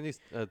 I can do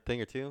a thing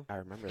or two. I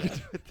remember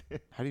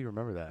that. How do you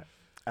remember that?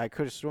 I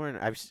could have sworn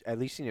I've at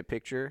least seen a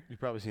picture. You've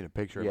probably seen a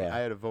picture of it. Yeah. I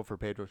had a vote for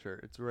Pedro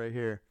shirt. It's right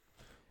here.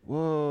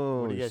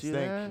 Whoa. What do you guys see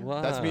think?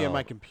 that? That's me on my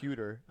Wow.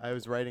 computer. I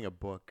was writing a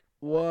book.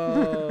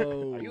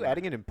 Whoa. Are you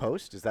adding it in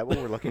post? Is that what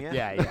we're looking at?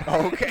 Yeah, yeah.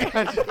 Oh,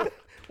 okay.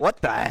 What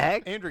the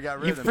heck? Andrew got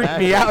rid You of the freaked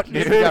magic. me out,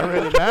 Andrew dude. got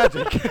rid of the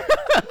magic.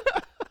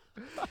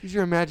 Use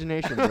your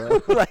imagination,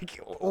 bro. Like,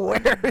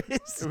 where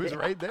is It was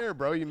right there,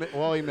 bro. You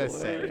he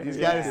missed it. He's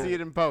Yeah. got to see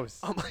it in post.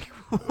 I'm like,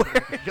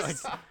 where You're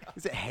is like,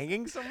 is it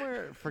hanging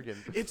somewhere? Friggin'.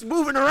 It's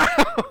moving around.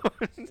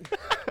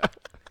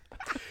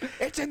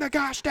 It's in the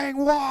gosh dang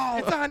wall.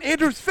 It's on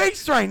Andrew's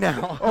face right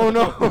now. Oh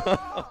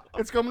no.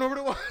 It's coming over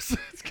to us.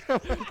 It's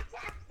coming.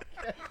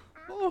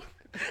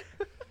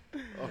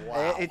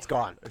 Wow. It's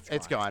gone.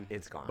 It's gone.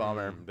 It's gone.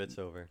 Bummer. Bit's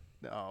over.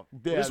 No.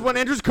 This one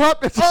Andrew's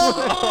cup. It's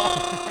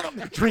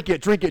drink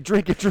it, drink it,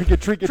 drink it, drink it,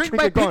 drink it, Drink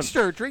my it, gone.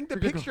 picture. Drink the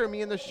picture of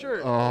me in the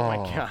shirt. Oh. my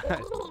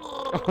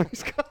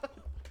god.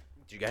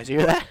 Did you guys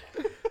hear that?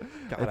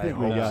 I think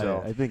we hope got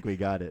so. it. I think we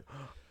got it.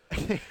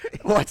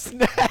 What's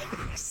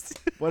next?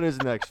 What is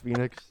next,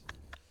 Phoenix?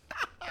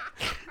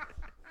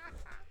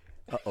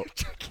 Uh-oh.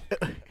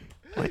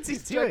 What's he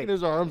Checking doing?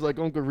 his arms like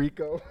Uncle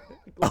Rico.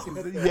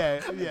 Yeah.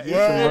 Yeah,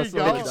 There you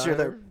making go. sure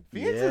they're-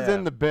 Phoenix is Yeah.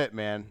 in the bit,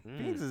 man. Mm.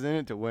 Phoenix is in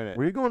it to win it.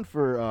 Were you going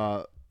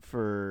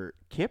for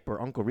Kip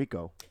or Uncle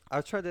Rico? I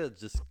was trying to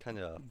just kind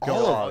of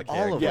All of it.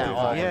 Yeah,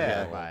 all of it.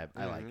 Yeah. vibe.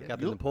 I like Mhm. it. Got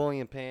the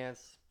Napoleon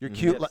pants. You're Mhm.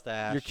 cute. Dip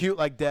stash. You're cute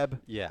like Deb.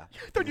 Yeah.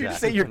 thought you were gonna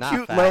exactly. say your Not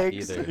cute fat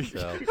legs. Either,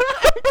 so.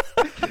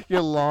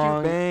 Your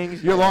long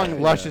bangs. Your long,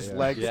 Yeah, luscious yeah.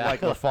 legs Yeah.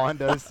 like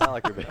LaFonda's. I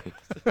like your bangs.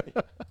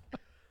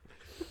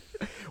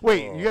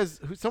 Wait, Oh. you guys?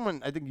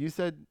 Someone? I think you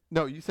said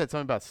no. You said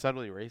something about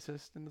subtly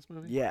racist in this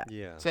movie. Yeah.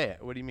 Yeah. Say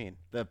it. What do you mean?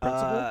 The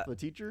principal, Uh, the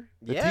teacher.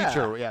 The Yeah.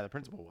 teacher. Yeah, the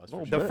principal was. for Oh,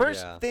 sure. The But-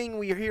 first Yeah. thing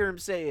we hear him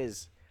say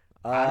is,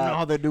 I don't know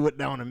how they do it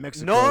down in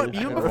Mexico. no,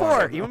 even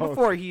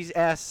before he's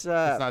asked,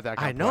 It's not that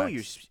I know you.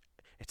 complex.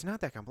 It's not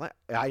that complex.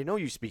 I know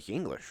you speak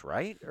English,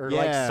 right? Or Yeah,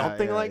 like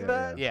something yeah, like yeah,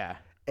 that. Yeah.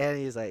 And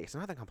he's like, it's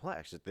not that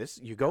complex.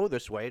 You go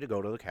this way to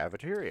go to the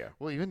cafeteria.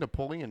 Well, even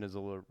Napoleon is a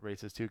little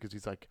racist too, because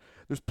he's like,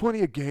 "There's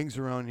plenty of gangs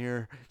around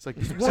here." It's like,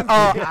 "There's one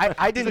Oh, gang-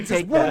 I didn't it's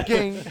like, take "There's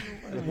that.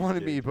 one gang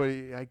wanted me, but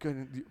I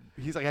couldn't."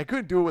 He's like, "I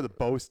couldn't do it with a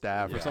bow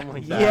staff or Yeah. something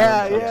like Yeah,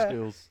 that." yeah.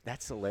 Skills.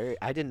 That's hilarious.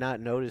 I did not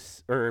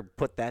notice or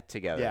put that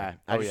together. Yeah.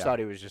 I Oh, just yeah. thought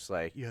he was just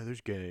like, yeah,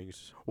 there's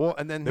gangs. Well,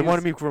 and then They he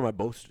wanted was- me for my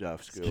bow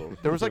staff skill.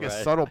 There was like a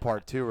Right. subtle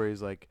part too, where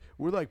he's like,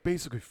 "We're like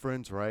basically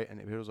friends, right?" And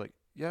he was like,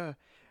 "Yeah."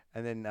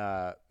 And then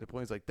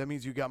Napoleon's like, "That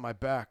means you got my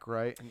back,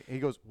 right?" And he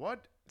goes, "What?"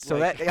 So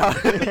Like-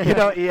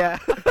 that, yeah.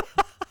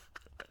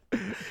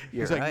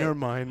 You're he's like, right. "Never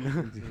mind."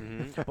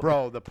 Mhm.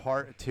 Bro, the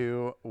part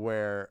two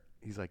where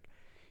he's like,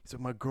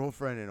 my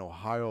girlfriend in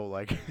Ohio,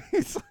 like,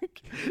 he's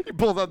like, he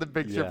pulls out the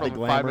picture Yeah. from The 5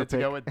 glamour minutes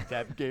ago when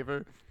Deb gave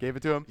it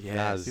to him.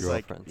 Not his He's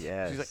like, girlfriend.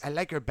 Yes. She's like, I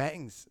like her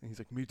bangs. And he's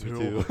like, me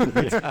too.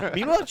 too.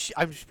 Meanwhile,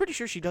 I'm pretty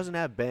sure she doesn't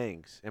have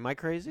bangs. Am I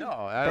crazy? No,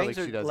 I don't bangs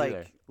think she are does like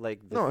either.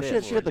 like the No,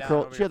 thin she had the down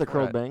curl. over She had the your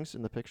curled forehead. bangs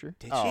in the picture.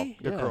 Did Oh, she?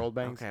 the Yeah. curled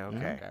bangs. Okay,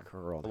 okay.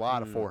 Curled. A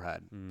lot of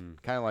forehead.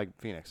 Mm. Kind of like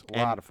Phoenix. A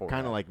lot of forehead.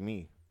 Kind of like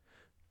me.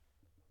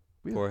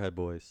 Forehead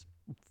boys.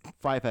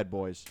 5 head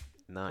boys.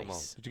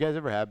 Nice. Did you guys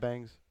ever have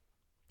bangs?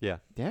 Yeah.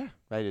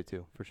 I did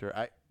too, for sure.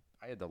 I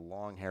had the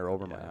long hair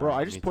over my Yeah. eyes. Bro, I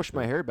me just pushed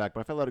my too. hair back,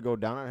 but if I let it go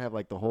down, I'd have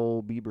like the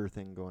whole Bieber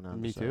thing going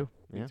on. Me so, too.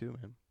 Yeah. Me too,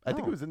 man. I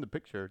think No. it was in the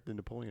picture, the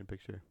Napoleon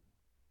picture.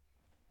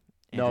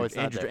 Andrew, No, it's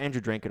not Andrew, there.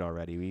 Andrew drank it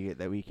already.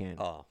 We can't.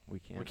 Oh. We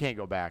can't. We can't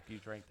go back. You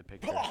drank the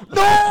picture.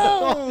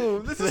 No!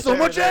 This is so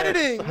much There.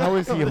 editing. How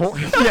is he?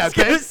 Yeah,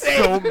 Ben's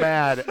so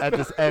mad at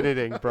this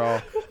editing,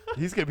 bro.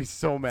 He's gonna be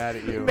so mad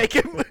at you. Make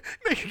it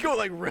go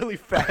like really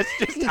fast,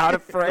 just out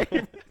of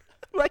frame.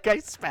 Like I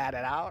spat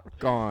it out.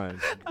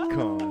 Gone.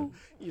 Gone.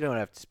 You don't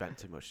have to spend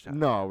too much time.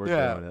 No, we're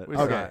Yeah, doing it. we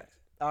Okay.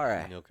 saw All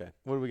right. Okay.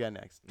 What do we got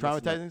next?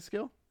 What's Traumatizing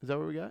skill? Is that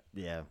what we got?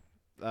 Yeah.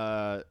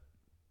 What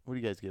do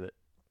you guys give it?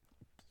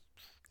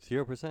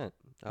 0%.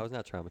 I was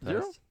not traumatized.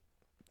 Zero?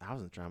 I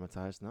wasn't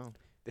traumatized. No.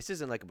 This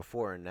isn't like a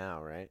before and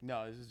now, right?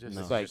 No, this is just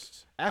No. it's like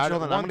Actually, Out of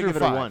hold on. I'm 1 gonna through give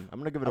it a 5. 1. I'm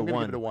gonna give it I'm a gonna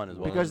 1. give it a 1 as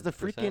well. Because the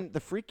 1%.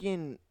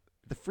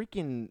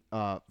 freaking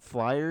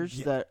flyers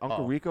Yeah. that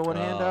Uncle Oh. Rico would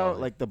hand Oh. out,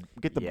 like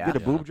get a Yeah.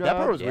 boob job. That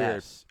part was weird.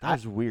 Yes. That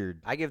was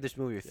weird. I give this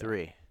movie a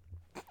 3.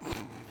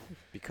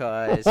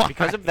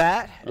 Because of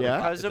that, Yeah?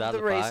 because Is of that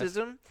the a 5?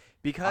 racism,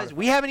 because Out of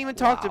we haven't even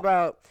talked Wow.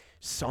 about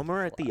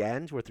Summer at the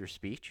end with her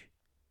speech.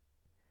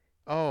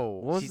 Oh,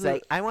 What was She's the-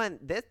 like, I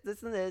want this,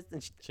 this, and this.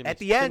 And Chimney- at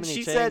the end,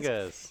 she says,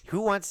 chimichangas.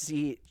 who wants to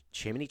see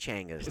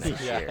chimichangas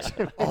next Yeah.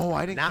 year? oh,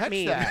 I didn't Not catch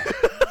me. that.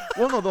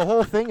 Well, no, the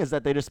whole thing is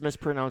that they just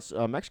mispronounce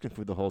Mexican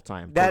food the whole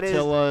time. That is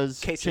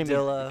Tortillas,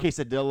 quesadilla.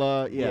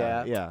 quesadilla. Yeah,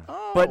 Yeah. yeah.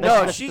 Oh. But That's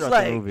no, just she's throughout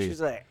the like,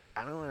 movie.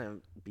 I don't want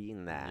to be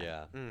in that.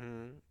 Yeah.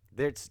 Mm-hmm.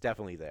 It's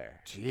definitely there.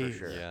 For Jeez.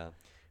 sure. Yeah.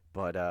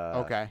 But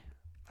Okay.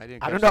 I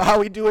didn't. I catch don't know that. how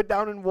we do it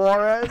down in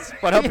Juarez,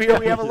 but up here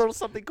we have a little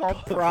something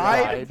called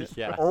Pride.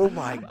 Yeah. Oh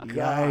my god.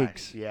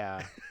 Yikes!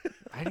 Yeah,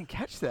 I didn't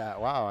catch that.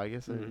 Wow. I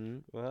guess.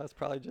 Mhm. Well, that's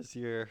probably just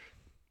your.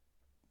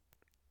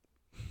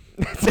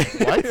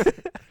 What?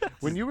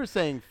 When you were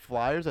saying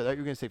flyers, I thought you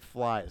were gonna say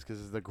flies because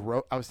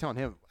I was telling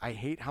him I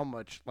hate how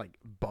much like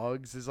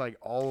bugs is like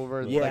all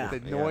over, Yeah.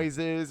 like the Yeah.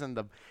 noises and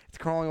it's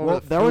crawling over. Well,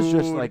 the that was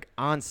just food. like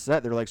on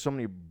set. There were like so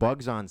many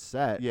bugs on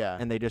set. Yeah.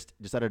 And they just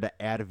decided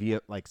to add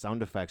via like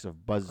sound effects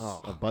of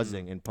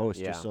buzzing in post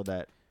Yeah. just so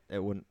that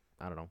it wouldn't.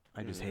 I don't know.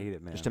 I just hate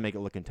it, man. Just to make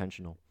it look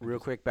intentional. Real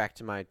quick, back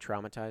to my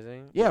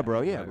traumatizing. Yeah,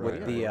 bro. Yeah, Right, bro.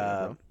 With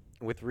right,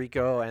 the with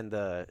Rico and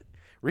the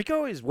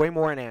Rico is way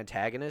more an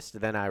antagonist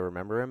than I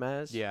remember him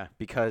as. Yeah.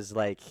 Because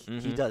like he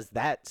Mhm. does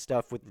that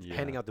stuff with Yeah.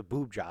 handing out the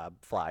boob job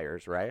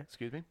flyers, right?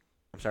 Excuse me.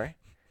 I'm sorry.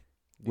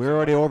 We're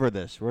already over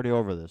this. We're already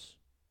over this.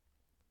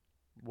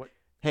 What?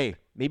 Hey,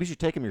 maybe you should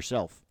take him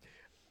yourself.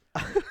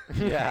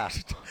 Yeah.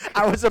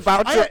 I was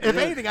about to. If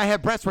anything, I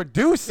had breast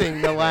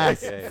reducing the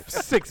last Okay.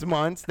 6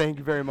 months. Thank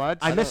you very much.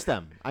 I miss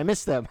them. I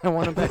miss them. I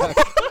want them back.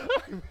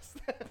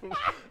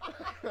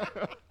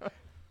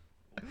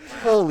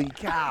 Holy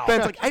cow.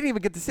 Ben's like, I didn't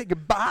even get to say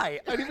goodbye.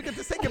 I didn't even get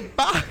to say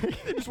goodbye.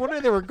 I just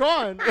wondered they were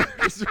gone.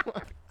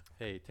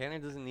 Hey, Tanner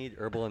doesn't need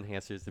herbal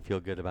enhancers to feel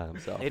good about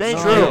himself. It's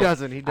No, true. He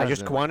doesn't. He I doesn't.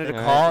 just wanted to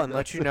All call right. and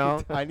let you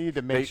know. I need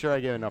to make sure I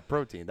get enough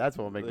protein. That's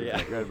what will make me Yeah.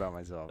 feel good about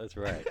myself. That's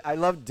right. I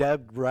love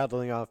Deb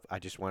rattling off. I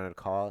just wanted to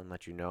call and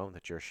let you know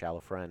that you're a shallow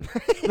friend.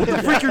 What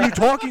the freak are you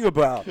talking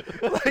about?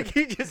 Like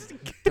he just.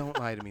 Don't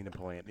lie to me,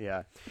 Napoleon.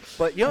 Yeah.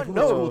 But you School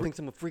know, thinks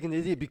I'm a freaking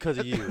idiot because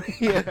of you.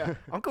 yeah,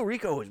 Uncle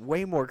Rico is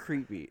way more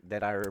creepy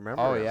than I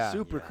remember. Oh, him. yeah.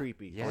 Super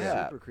creepy.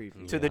 Yeah. Super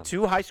creepy. To the Yeah.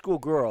 2 high school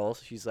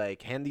girls, she's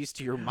like, hand these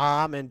to your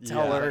mom and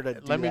tell Yeah. her to.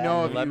 Let do me that."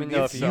 know if Let you me need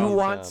know if some. you need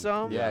want some.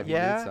 some. Yeah, if you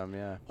yeah. need some,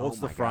 yeah. Holds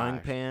Oh the my frying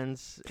gosh.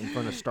 pans in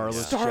front of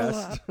Starla's Starla.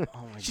 chest. Oh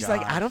my She's God.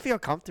 like, I don't feel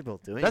comfortable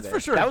doing That's this. for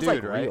sure That a was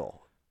like dude, right?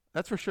 real.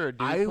 That's for sure. a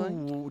dude I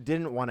play.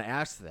 didn't want to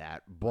ask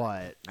that,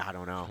 but I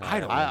don't know. I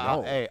don't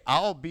I'll, know. hey,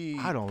 I'll be.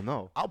 I don't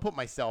know. I'll put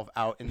myself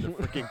out in the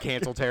freaking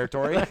cancel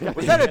territory.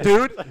 Was that a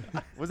dude?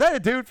 Was that a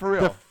dude for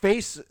real?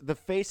 The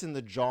face and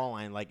the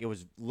jawline, like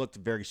it looked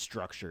very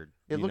structured.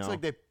 It you looks know?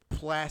 like they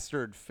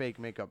plastered fake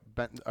makeup.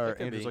 Or That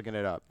could Andrew's be. looking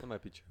it up. That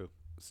might be true.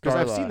 Because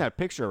I've Starla. seen that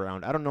picture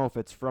around. I don't know if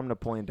it's from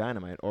Napoleon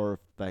Dynamite or if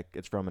like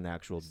it's from an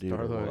actual dude. or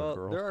Starla. what. Well,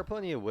 girl. there are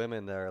plenty of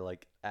women that are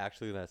like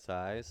actually that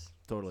size.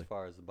 Totally. As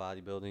far as the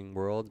bodybuilding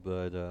world,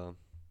 but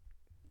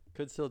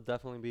could still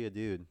definitely be a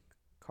dude.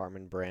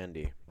 Carmen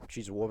Brandy.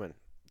 She's a woman.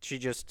 She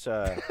just.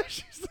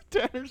 She's the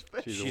Tanner's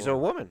face. she's a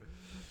woman.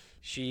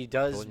 She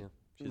does Told ya.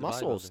 She's a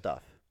muscle bodybuilder.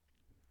 stuff.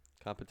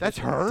 Competition. That's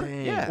her.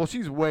 Dang. Yeah. Well,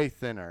 she's way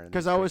thinner. in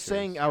Because these I was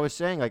pictures.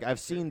 saying, like I've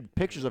seen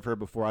pictures of her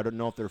before. I don't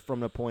know if they're from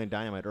Napoleon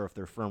Dynamite or if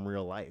they're from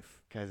real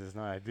life. Guys, it's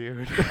not a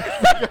dude.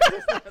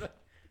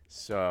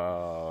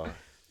 So,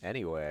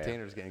 anyway.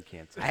 Tanner's getting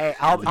canceled. Hey,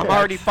 I'm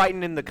already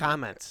fighting in the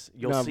comments.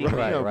 You'll No, see bro. me.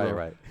 Right, No, right, bro.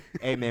 right.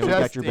 Hey man, we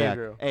got Just your back.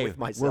 Andrew. Hey, With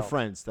we're myself.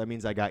 friends. That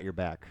means I got your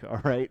back. All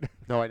right.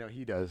 No, I know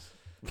he does.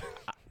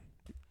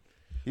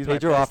 He's my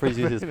Pedro best- offers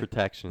you his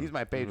protection. He's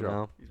my you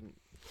Pedro.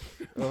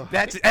 know?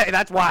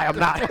 That's why I'm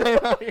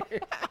not.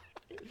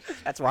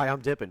 That's why I'm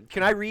dipping.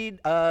 Can I read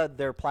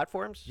their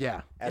platforms Yeah.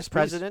 as Yes, please.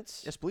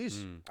 presidents? Yes, please.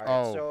 Mm. All right,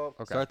 Oh, so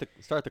okay.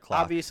 Start the clock.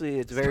 obviously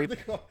it's very.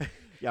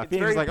 Yeah, It's Phoenix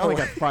very is like, I only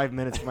got boring. 5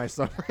 minutes for my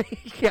summary.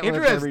 You can't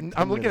Andrew live has, every 10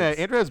 I'm looking minutes.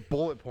 at Andrew has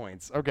bullet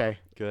points. Okay.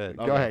 Good.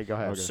 Go Okay. ahead. Go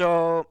ahead. Okay.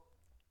 So,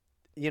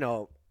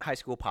 high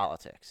school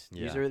politics.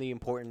 These Yeah. are the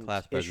important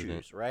Class president.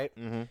 issues, right?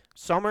 Mm-hmm.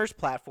 Summer's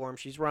platform.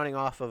 She's running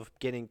off of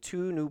getting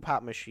 2 new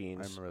pop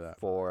machines I remember that.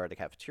 for the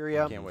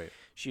cafeteria. Can't wait.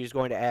 She's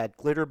going to add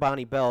glitter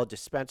Bonnie Bell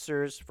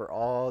dispensers for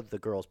all the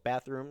girls'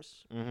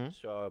 bathrooms. Mm-hmm.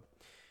 So,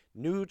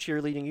 new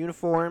cheerleading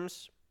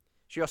uniforms.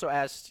 She also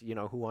asked,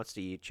 who wants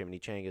to eat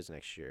chimichangas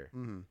next year?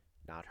 Mm-hmm.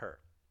 Not her.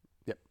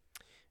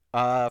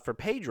 Yep. For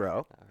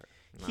Pedro,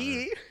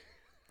 he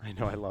I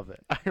know. I love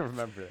it. I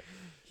remember it.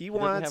 he He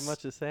doesn't wants have much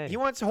to say. he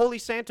wants Holy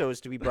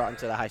Santos to be brought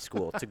into the high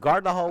school to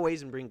guard the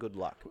hallways and bring good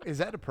luck. Is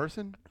that a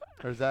person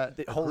or is that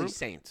The a Holy group?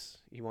 Saints.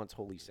 He wants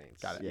Holy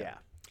Saints. Got it. Yeah.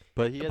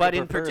 but he had But the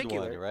in preferred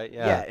particular, one, right?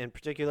 Yeah. In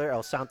particular,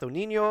 El Santo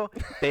Niño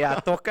de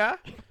Atoca,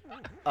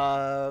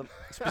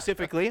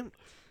 specifically,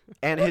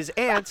 and his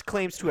aunt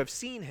claims to have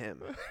seen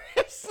him.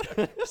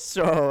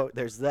 So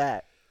there's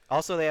that.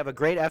 Also, they have a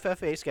great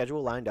FFA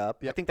schedule lined up.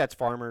 I Yep. think that's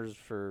Farmers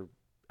for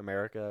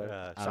America,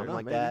 I don't something know,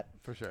 like maybe. that.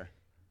 For sure.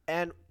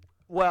 And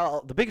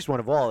well, the biggest one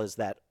of all is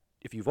that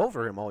if you vote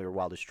for him, all your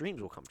wildest dreams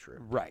will come true.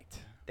 Right.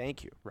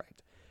 Thank you.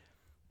 Right.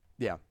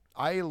 Yeah.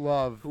 I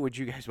love Who would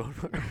you guys vote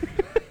for?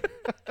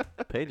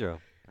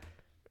 Pedro.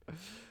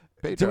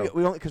 Pedro.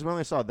 We only because we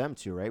only saw them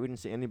two, right? We didn't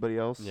see anybody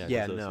else. Yeah.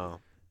 yeah, those- no.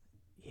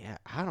 Yeah,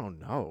 I don't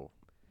know.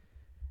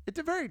 It's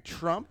a very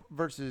Trump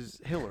versus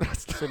Hillary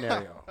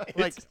scenario.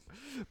 Like,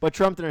 But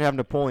Trump didn't have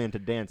Napoleon to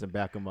dance and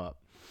back him up.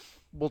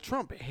 well,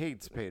 Trump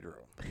hates Pedro.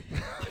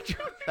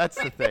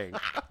 That's the thing.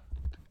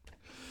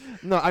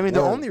 No, I mean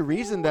the Whoa. only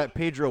reason that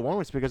Pedro won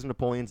was because of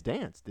Napoleon's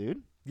dance,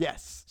 dude.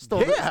 Yes.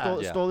 Stole, yeah.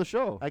 the, stole the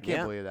show. I can't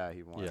Yeah. believe that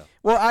he won. Yeah.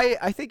 Well,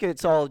 I think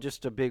it's all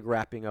just a big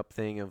wrapping up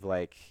thing of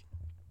like,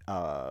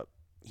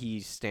 he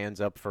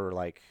stands up for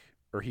like,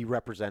 or he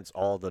represents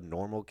all the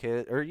normal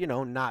kids, or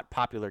not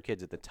popular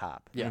kids at the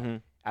top. Yeah.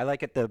 Mhm. I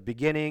like at the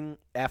beginning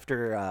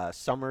after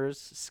Summer's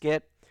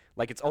skit,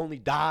 like it's only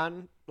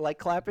Don like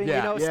clapping,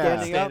 Yeah.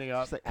 standing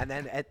up, up. and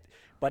then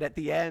but at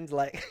the end,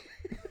 like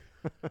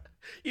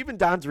even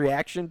Don's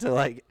reaction to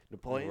like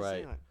Napoleon,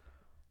 Right.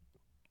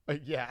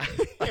 Yeah.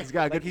 He's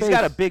got a like good he's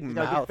got a face. big He's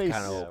got a good mouth face.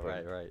 kind of Yeah,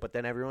 open, right. but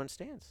then everyone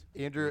stands.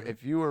 Andrew,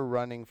 if you were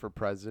running for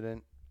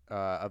president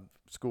of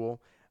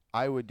school,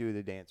 I would do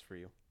the dance for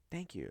you.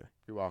 Thank you.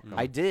 You're welcome.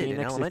 I did in Phoenix,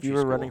 if elementary you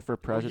were school. running for Oh,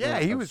 president, yeah,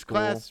 he of was school,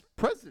 class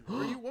president.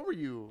 What were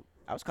you?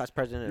 I was class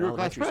president You in were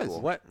class elementary pres.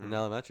 school. What? In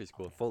elementary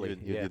school. Fully, You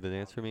yeah. do the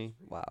dance for me?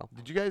 Wow.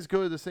 Did you guys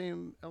go to the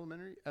same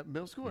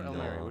middle school or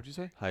elementary? No. What'd you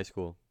say? High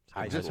school.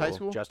 Just high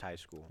school? Just high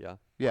school. Yeah.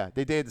 Yeah,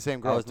 they dated the same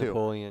I girl was too.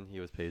 Napoleon. He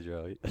was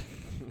Pedro.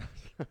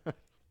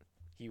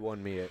 He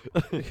won me it.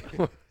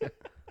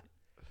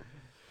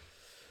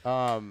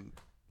 I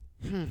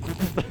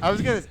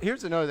was gonna.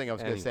 Here's another thing I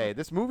was gonna Anyway. say.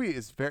 This movie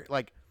is very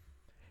like,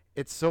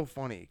 it's so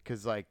funny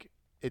because like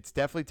it's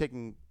definitely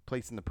taking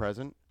place in the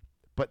present,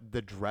 but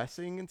the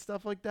dressing and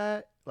stuff like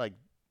that, like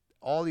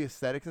all the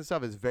aesthetics and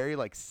stuff, is very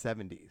like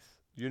 70s.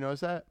 You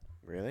notice that?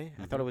 Really?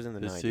 I thought it was in the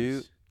The 90s.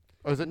 suit.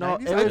 Oh, is it No,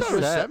 90s? it I was thought it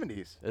was set- 70s.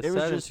 It's It was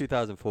set in just-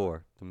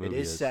 2004. The movie It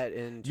is set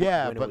in.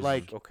 Yeah, when it but was-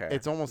 like okay.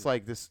 it's almost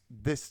like this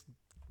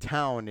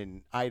town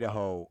in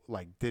Idaho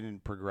like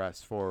didn't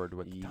progress forward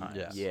with the times.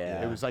 Yes.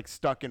 Yeah. It was like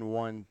stuck in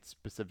one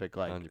specific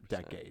like 100%.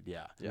 decade.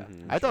 Yeah. Yeah.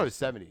 Mhm. I thought it was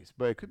 70s,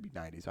 but it could be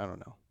 90s. I don't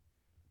know.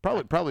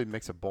 Probably a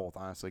mix of both,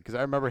 honestly, because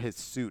I remember his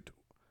suit,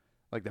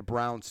 like the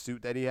brown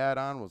suit that he had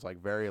on, was like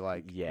very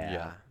like Yeah.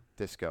 Yeah.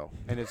 disco.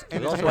 And it's But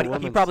and also it's a But he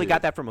woman's probably suit.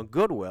 got that from a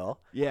Goodwill,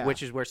 Yeah.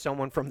 which is where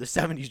someone from the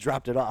 70s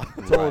dropped it off.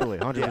 Totally,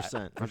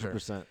 100%. for sure.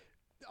 100%.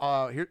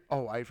 here.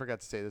 Oh, I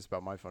forgot to say this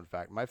about my fun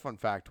fact. My fun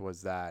fact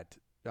was that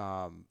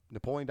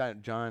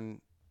Napoleon John.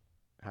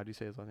 How do you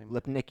say his last name?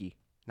 Lipnicki.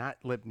 Not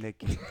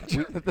Lipnicki.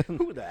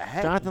 Who the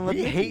heck? Jonathan we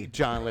Lipnicki. hate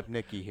John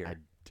Lipnicki here.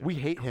 We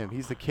hate him.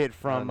 He's the kid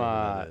from know who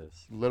that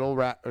is.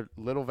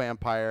 Little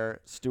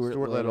Vampire, Stuart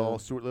Little, Little.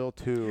 Stuart Little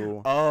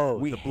 2. Oh,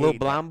 We the hate little that.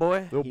 blonde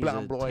boy. Little He's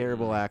Brown a Boy.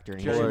 terrible actor.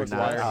 and he Jerry should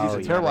Maguire. not- He's Oh,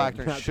 a yeah. terrible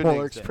actor. Not Shouldn't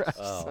Polar exist. Express.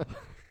 Oh.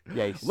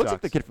 Yeah, he Looks like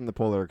sucks. the kid from the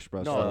Polar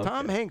Express. No, Oh,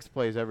 Tom okay. Hanks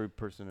plays every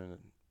person in it.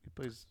 He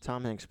plays.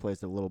 Tom Hanks plays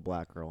the little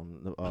black girl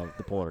in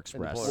the Polar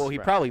Express. Polar Well, he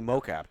Express. probably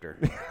mocapped her.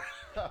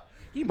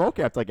 He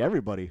mocapped like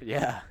everybody.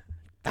 Yeah.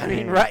 I mean,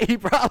 Dang. right? He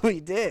probably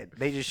did.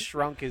 They just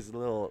shrunk his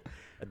little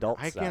adult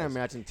I size. can't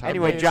imagine Tom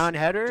Anyway, Hanks. John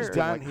Heder. just or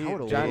John like, He- how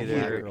would a John little Hader.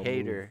 black girl move?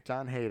 Hader.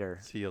 John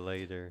Hader. See you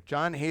later.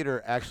 John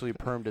Hader actually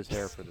permed his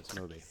hair for this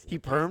movie. He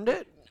permed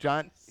it.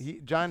 John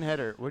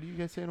Hader. What are you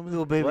guys saying over there?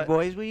 Little baby What?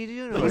 boys, what are you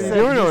doing? He over said,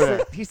 there? doing over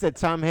there? he said,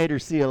 Tom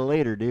Hader, see you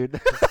later, dude.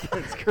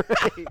 That's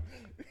great.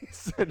 He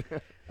said,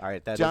 All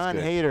right, that is John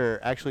good. Hader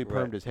actually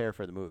Right. permed his hair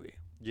for the movie.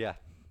 Yeah.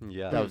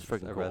 Yeah. That was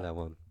freaking I cool. read that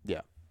one.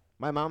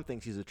 my mom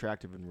thinks he's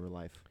attractive in real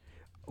life.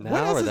 Now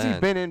what else or has he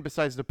then? been in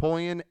besides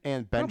Napoleon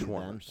and Probably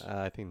Benchwarmers?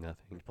 I think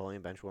nothing.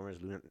 Napoleon Benchwarmers.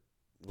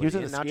 He was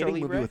in he the Nacho skating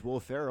movie Libre? with Will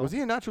Ferrell. Was he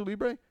in Nacho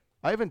Libre?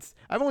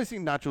 I've only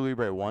seen Nacho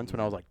Libre once when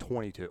I was like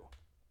 22.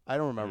 I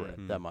don't remember it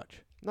Mhm. that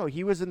much. No,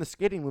 he was in the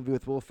skating movie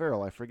with Will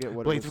Ferrell. I forget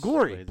what Blades it of was.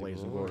 Glory.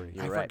 Blades of Glory.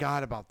 You're I right.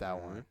 forgot about that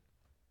Mhm. one.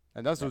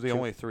 And those were the That too.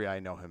 only three I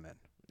know him in.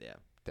 Yeah.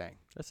 Dang.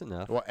 That's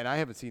enough. Well, and I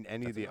haven't seen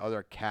any of the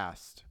other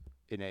cast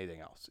in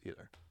anything else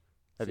either.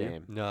 Have you?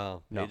 Same.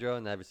 No. No. Pedro,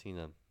 never seen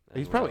him.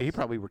 He Anywhere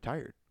probably else.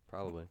 retired.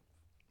 Probably.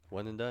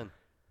 One and done.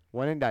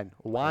 One and done.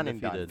 One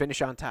and done. Undefeated.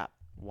 Finish on top.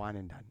 One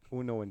and done.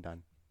 Uno and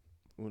done.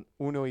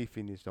 Uno y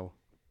finito.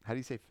 How do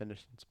you say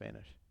finish in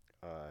Spanish?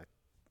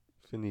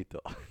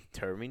 Finito.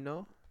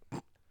 Termino.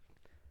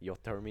 Yo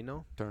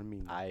termino.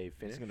 Termino. I He's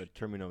finish. gonna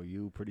termino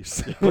you pretty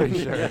soon.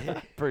 Pretty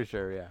sure. Pretty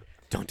sure, yeah.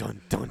 Dun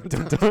dun dun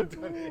dun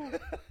dun.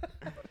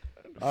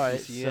 All right,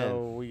 CCN.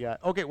 so we got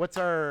what's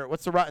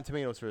the Rotten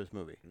Tomatoes for this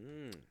movie?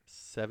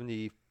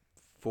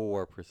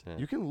 74%.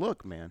 You can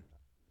look, man.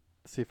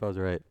 Let's see if I was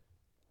right.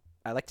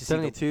 I like to see.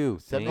 The, 72.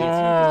 72%. Dang.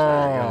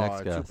 Oh,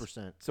 Next guess.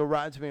 2%. So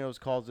Rotten Tomatoes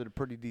calls it a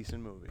pretty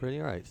decent movie. Pretty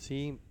alright.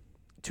 See,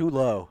 too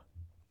low.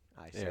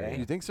 I Yeah. say.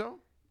 You think so?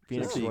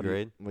 Phoenix, C what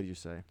grade. do you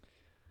say?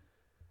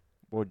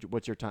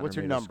 What's your Tottenham What's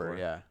your Tomato number? score?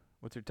 Yeah.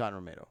 What's your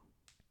Tottenham Tomato?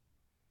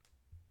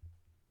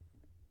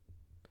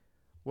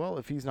 Well,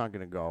 if he's not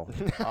gonna go,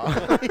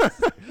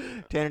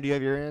 Tanner, do you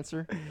have your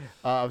answer?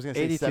 I was gonna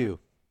say 82.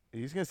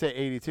 He's gonna say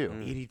 82.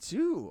 Mm.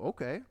 82.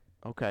 Okay.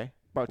 Okay.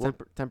 About Well,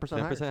 10%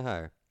 higher. 10%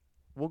 higher.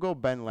 We'll go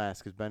Ben last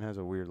because Ben has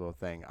a weird little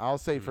thing. I'll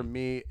say for Mm.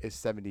 me is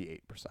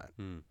 78%.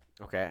 Hmm.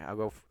 Okay, I'll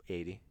go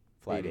 80.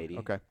 Flat 80.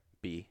 Okay.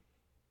 B.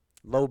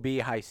 Low B,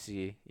 high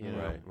C. You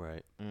know. Right,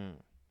 right. Mm.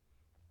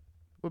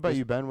 What about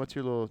you, Ben? What's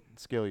your little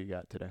skill you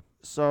got today?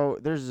 So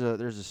there's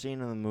a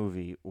scene in the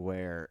movie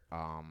where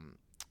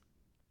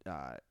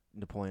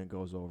Napoleon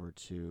goes over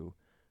to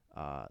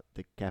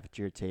the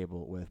cafeteria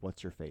table with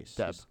what's her face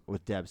Deb.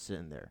 with Deb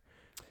sitting there,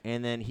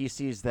 and then he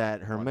sees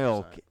that her 1%.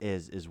 milk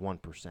is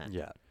 1%.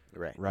 Yeah.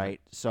 Right.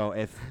 right? So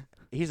if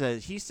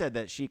he said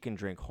that she can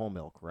drink whole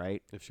milk,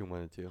 right? If she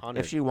wanted to.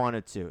 If she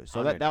wanted to,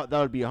 so 100. that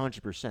would be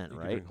 100%, You can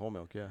right? drink whole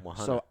milk, yeah.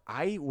 100. So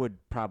I would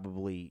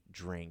probably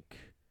drink.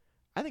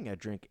 I think I'd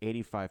drink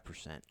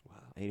 85%. Wow.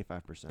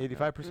 85%.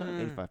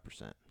 85%?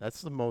 85%.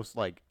 That's the most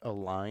like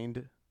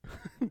aligned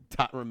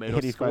Totten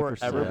Romato score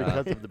 85%. ever Yeah. because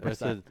of the It's a,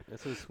 percent.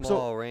 it's a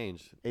small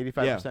range.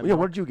 85%. Yeah.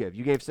 What did you give?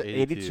 You gave 82.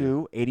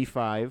 82,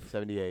 85.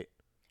 78.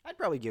 I'd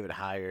probably give it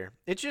higher.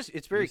 It's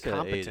very You said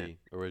competent. 80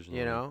 originally.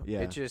 You know,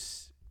 Yeah.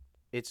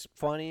 it's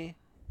funny.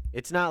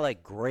 It's not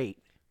like great,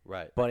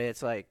 Right. but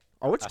it's like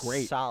Oh, it's a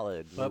great.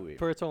 solid But movie.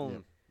 for its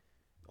own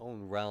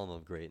realm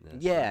of greatness.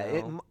 Yeah, you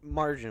it know?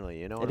 marginally,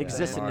 you know. It what I'm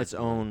exists in saying? its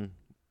own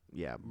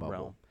bubble.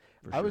 Realm.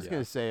 for I was sure.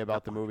 going to say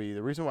about the movie,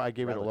 the reason why I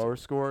gave it a lower Relative.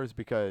 score is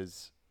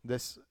because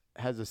this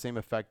has the same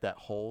effect that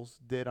Holes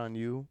did on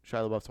you.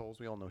 Shia LaBeouf's Holes.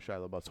 We all know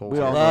Shia LaBeouf's Holes. We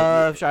all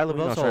love Shia We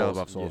know LaBeouf's Shia Holes.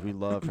 LaBeouf's Holes. Yeah. We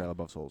love Shia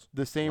LaBeouf's Holes.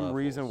 The same Love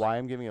reason Holes. why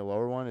I'm giving it a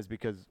lower one is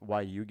because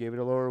why you gave it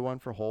a lower one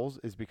for Holes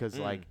is because Mm.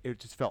 like it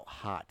just felt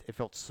hot. It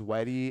felt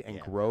sweaty and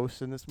Yeah.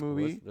 gross in this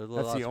movie. There's a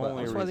That's lot the of sweat.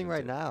 only I'm sweating reason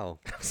right too. now.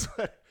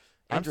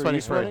 I'm Andrew, sweating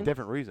you for a sweating?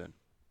 different reason.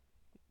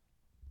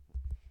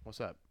 What's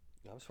up?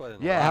 I'm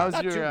sweating. a Yeah, lot. how's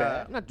Not your too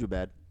bad. Not too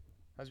bad.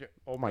 how's your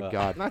Oh my Uh,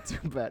 god. Not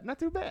too bad. Not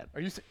too bad. Are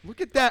you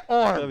look at that Could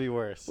arm. be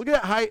worse. Look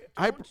at that high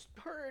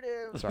Hurt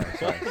him.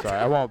 sorry.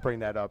 I won't bring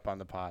that up on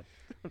the pod.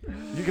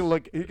 You can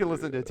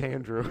listen to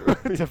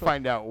Tandrew to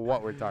find out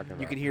what we're talking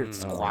about. You can hear it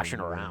squashing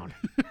around.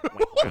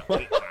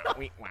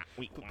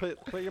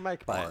 Put your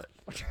mic by it.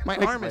 My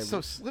arm is so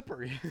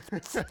slippery.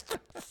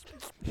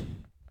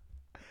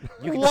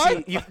 You can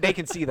What? see. They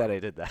can see that I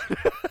did that.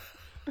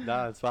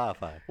 Not on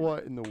Spotify.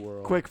 What in the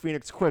world? Quick,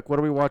 Phoenix, quick. What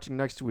are we watching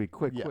next week?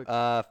 Quick, Yeah. quick.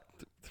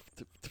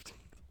 It's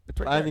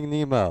right there. Finding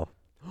Nemo.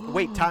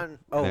 Wait, Totten.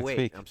 Oh Next wait,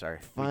 week. I'm sorry.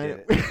 We Fine.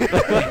 did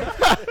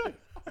it.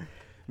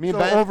 Me and So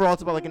Ben. overall,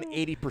 it's about like an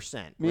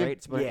 80%, Me and- right?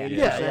 It's about yeah, 80%.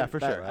 yeah, for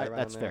That- sure. Right around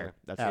that's there. fair.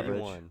 That's Average.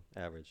 81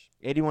 average.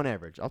 81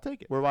 average. I'll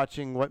take it. We're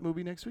watching what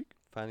movie next week?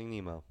 Finding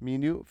Nemo. Me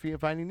and you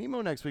Finding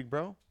Nemo next week,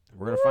 bro.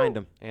 We're gonna find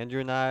him.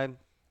 Andrew and I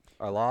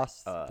are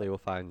lost. Uh, They will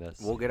find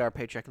us. We'll get our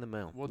paycheck in the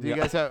mail. Well, do Yeah.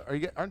 you guys have?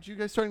 Aren't you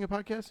guys starting a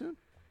podcast soon?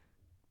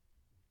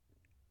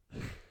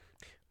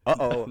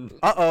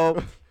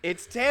 Uh-oh.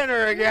 It's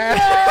Tanner again.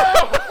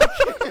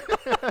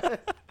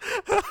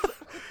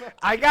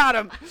 I got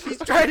him. He's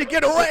trying to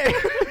get away.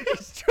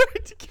 He's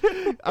trying to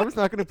get I was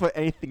not gonna put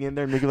anything in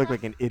there and make you look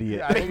like an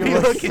idiot. I think me it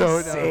look looks so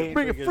insane.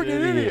 Bring a Freaking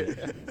freaking idiot.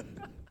 idiot.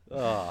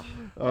 Oh.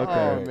 Okay.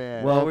 Oh,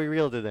 man. Well, we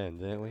reeled it in,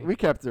 didn't we? We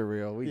kept it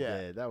real. We Yeah.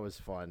 did. That was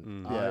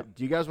fun. Mm. Yeah.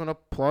 Do you guys want to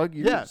plug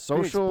your Yeah, Phoenix,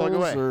 socials plug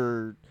away.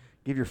 or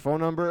give your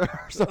phone number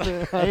or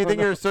something? Anything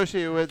you're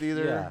associated with,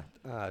 either.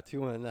 Yeah.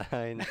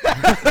 219.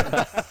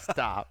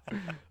 Stop.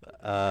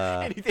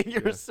 anything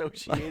you're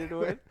associated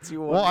with.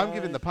 Well, I'm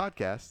giving the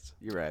podcasts.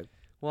 You're right.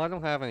 Well, I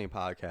don't have any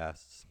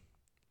podcasts.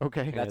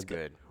 Okay. That's And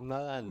good. I'm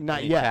not on Not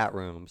any yet. chat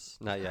rooms.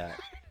 Not yet.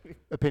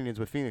 Opinions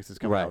with Phoenix is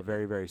coming Right. out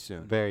very, very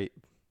soon. Very.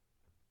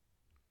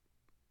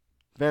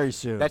 Very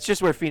soon. That's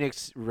just where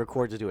Phoenix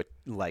records to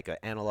like an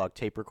analog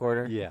tape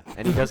recorder. Yeah.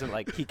 And he doesn't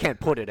he can't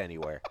put it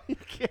anywhere.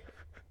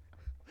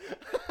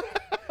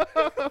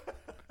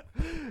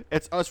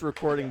 It's us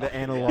recording the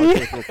analog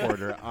tape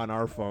recorder on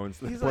our phones,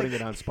 He's putting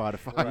like- it on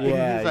Spotify. Right.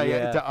 Yeah, he's like,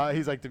 yeah.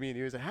 he's like to me, and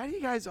he was like, "How do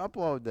you guys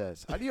upload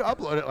this? How do you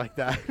upload it like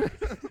that?"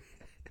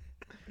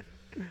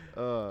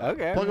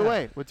 Okay. Plug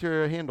away. What's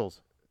your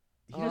handles?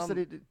 He just said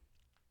he did.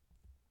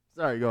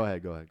 Sorry, go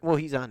ahead. Well,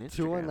 he's on Instagram.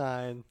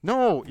 219.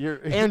 No,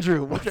 you're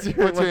Andrew, what's your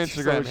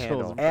Instagram socials?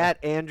 handle?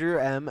 At Andrew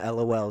M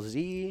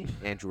LOLZ,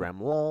 Andrew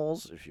M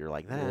Lols, if you're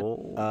like that.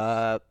 Lols.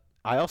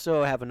 I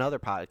also have another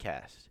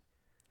podcast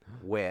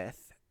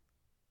with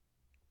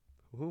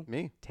Who?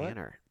 Me?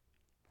 Tanner.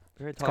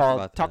 We already It's talked called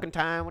about that. Talking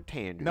Time with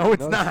Tanner. No,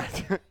 it's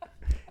not.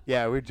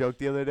 Yeah, we joked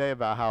the other day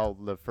about how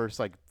the first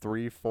like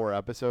 3-4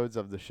 episodes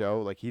of the show,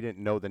 like he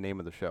didn't know the name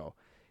of the show.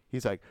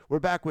 He's like, "We're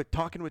back with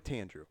Talking with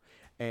Tandrew,"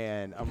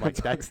 and I'm like,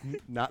 "That's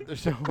not the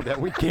show that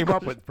we came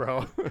up with,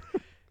 bro."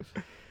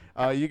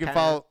 You can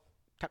follow.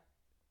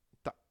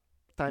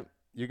 Time.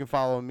 You can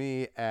follow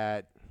me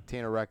at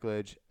Tanner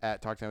Reckledge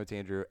at Talk Time with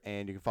Andrew,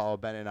 and you can follow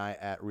Ben and I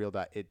at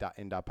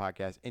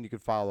real.it.in.podcast, and you can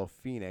follow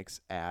Phoenix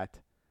at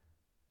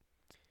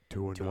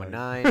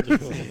 219.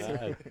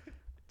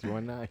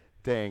 219.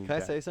 Dang. Can I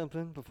say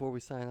something before we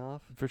sign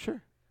off? For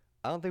sure.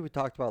 I don't think we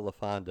talked about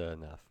LaFonda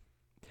enough.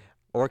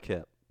 Or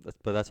Kip.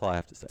 But that's all I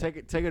have to say.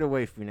 Take it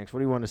away, Phoenix. What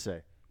do you want to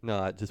say? No,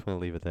 I just want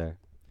to leave it there.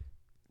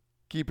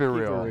 Keep it Keep it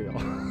real.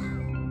 real.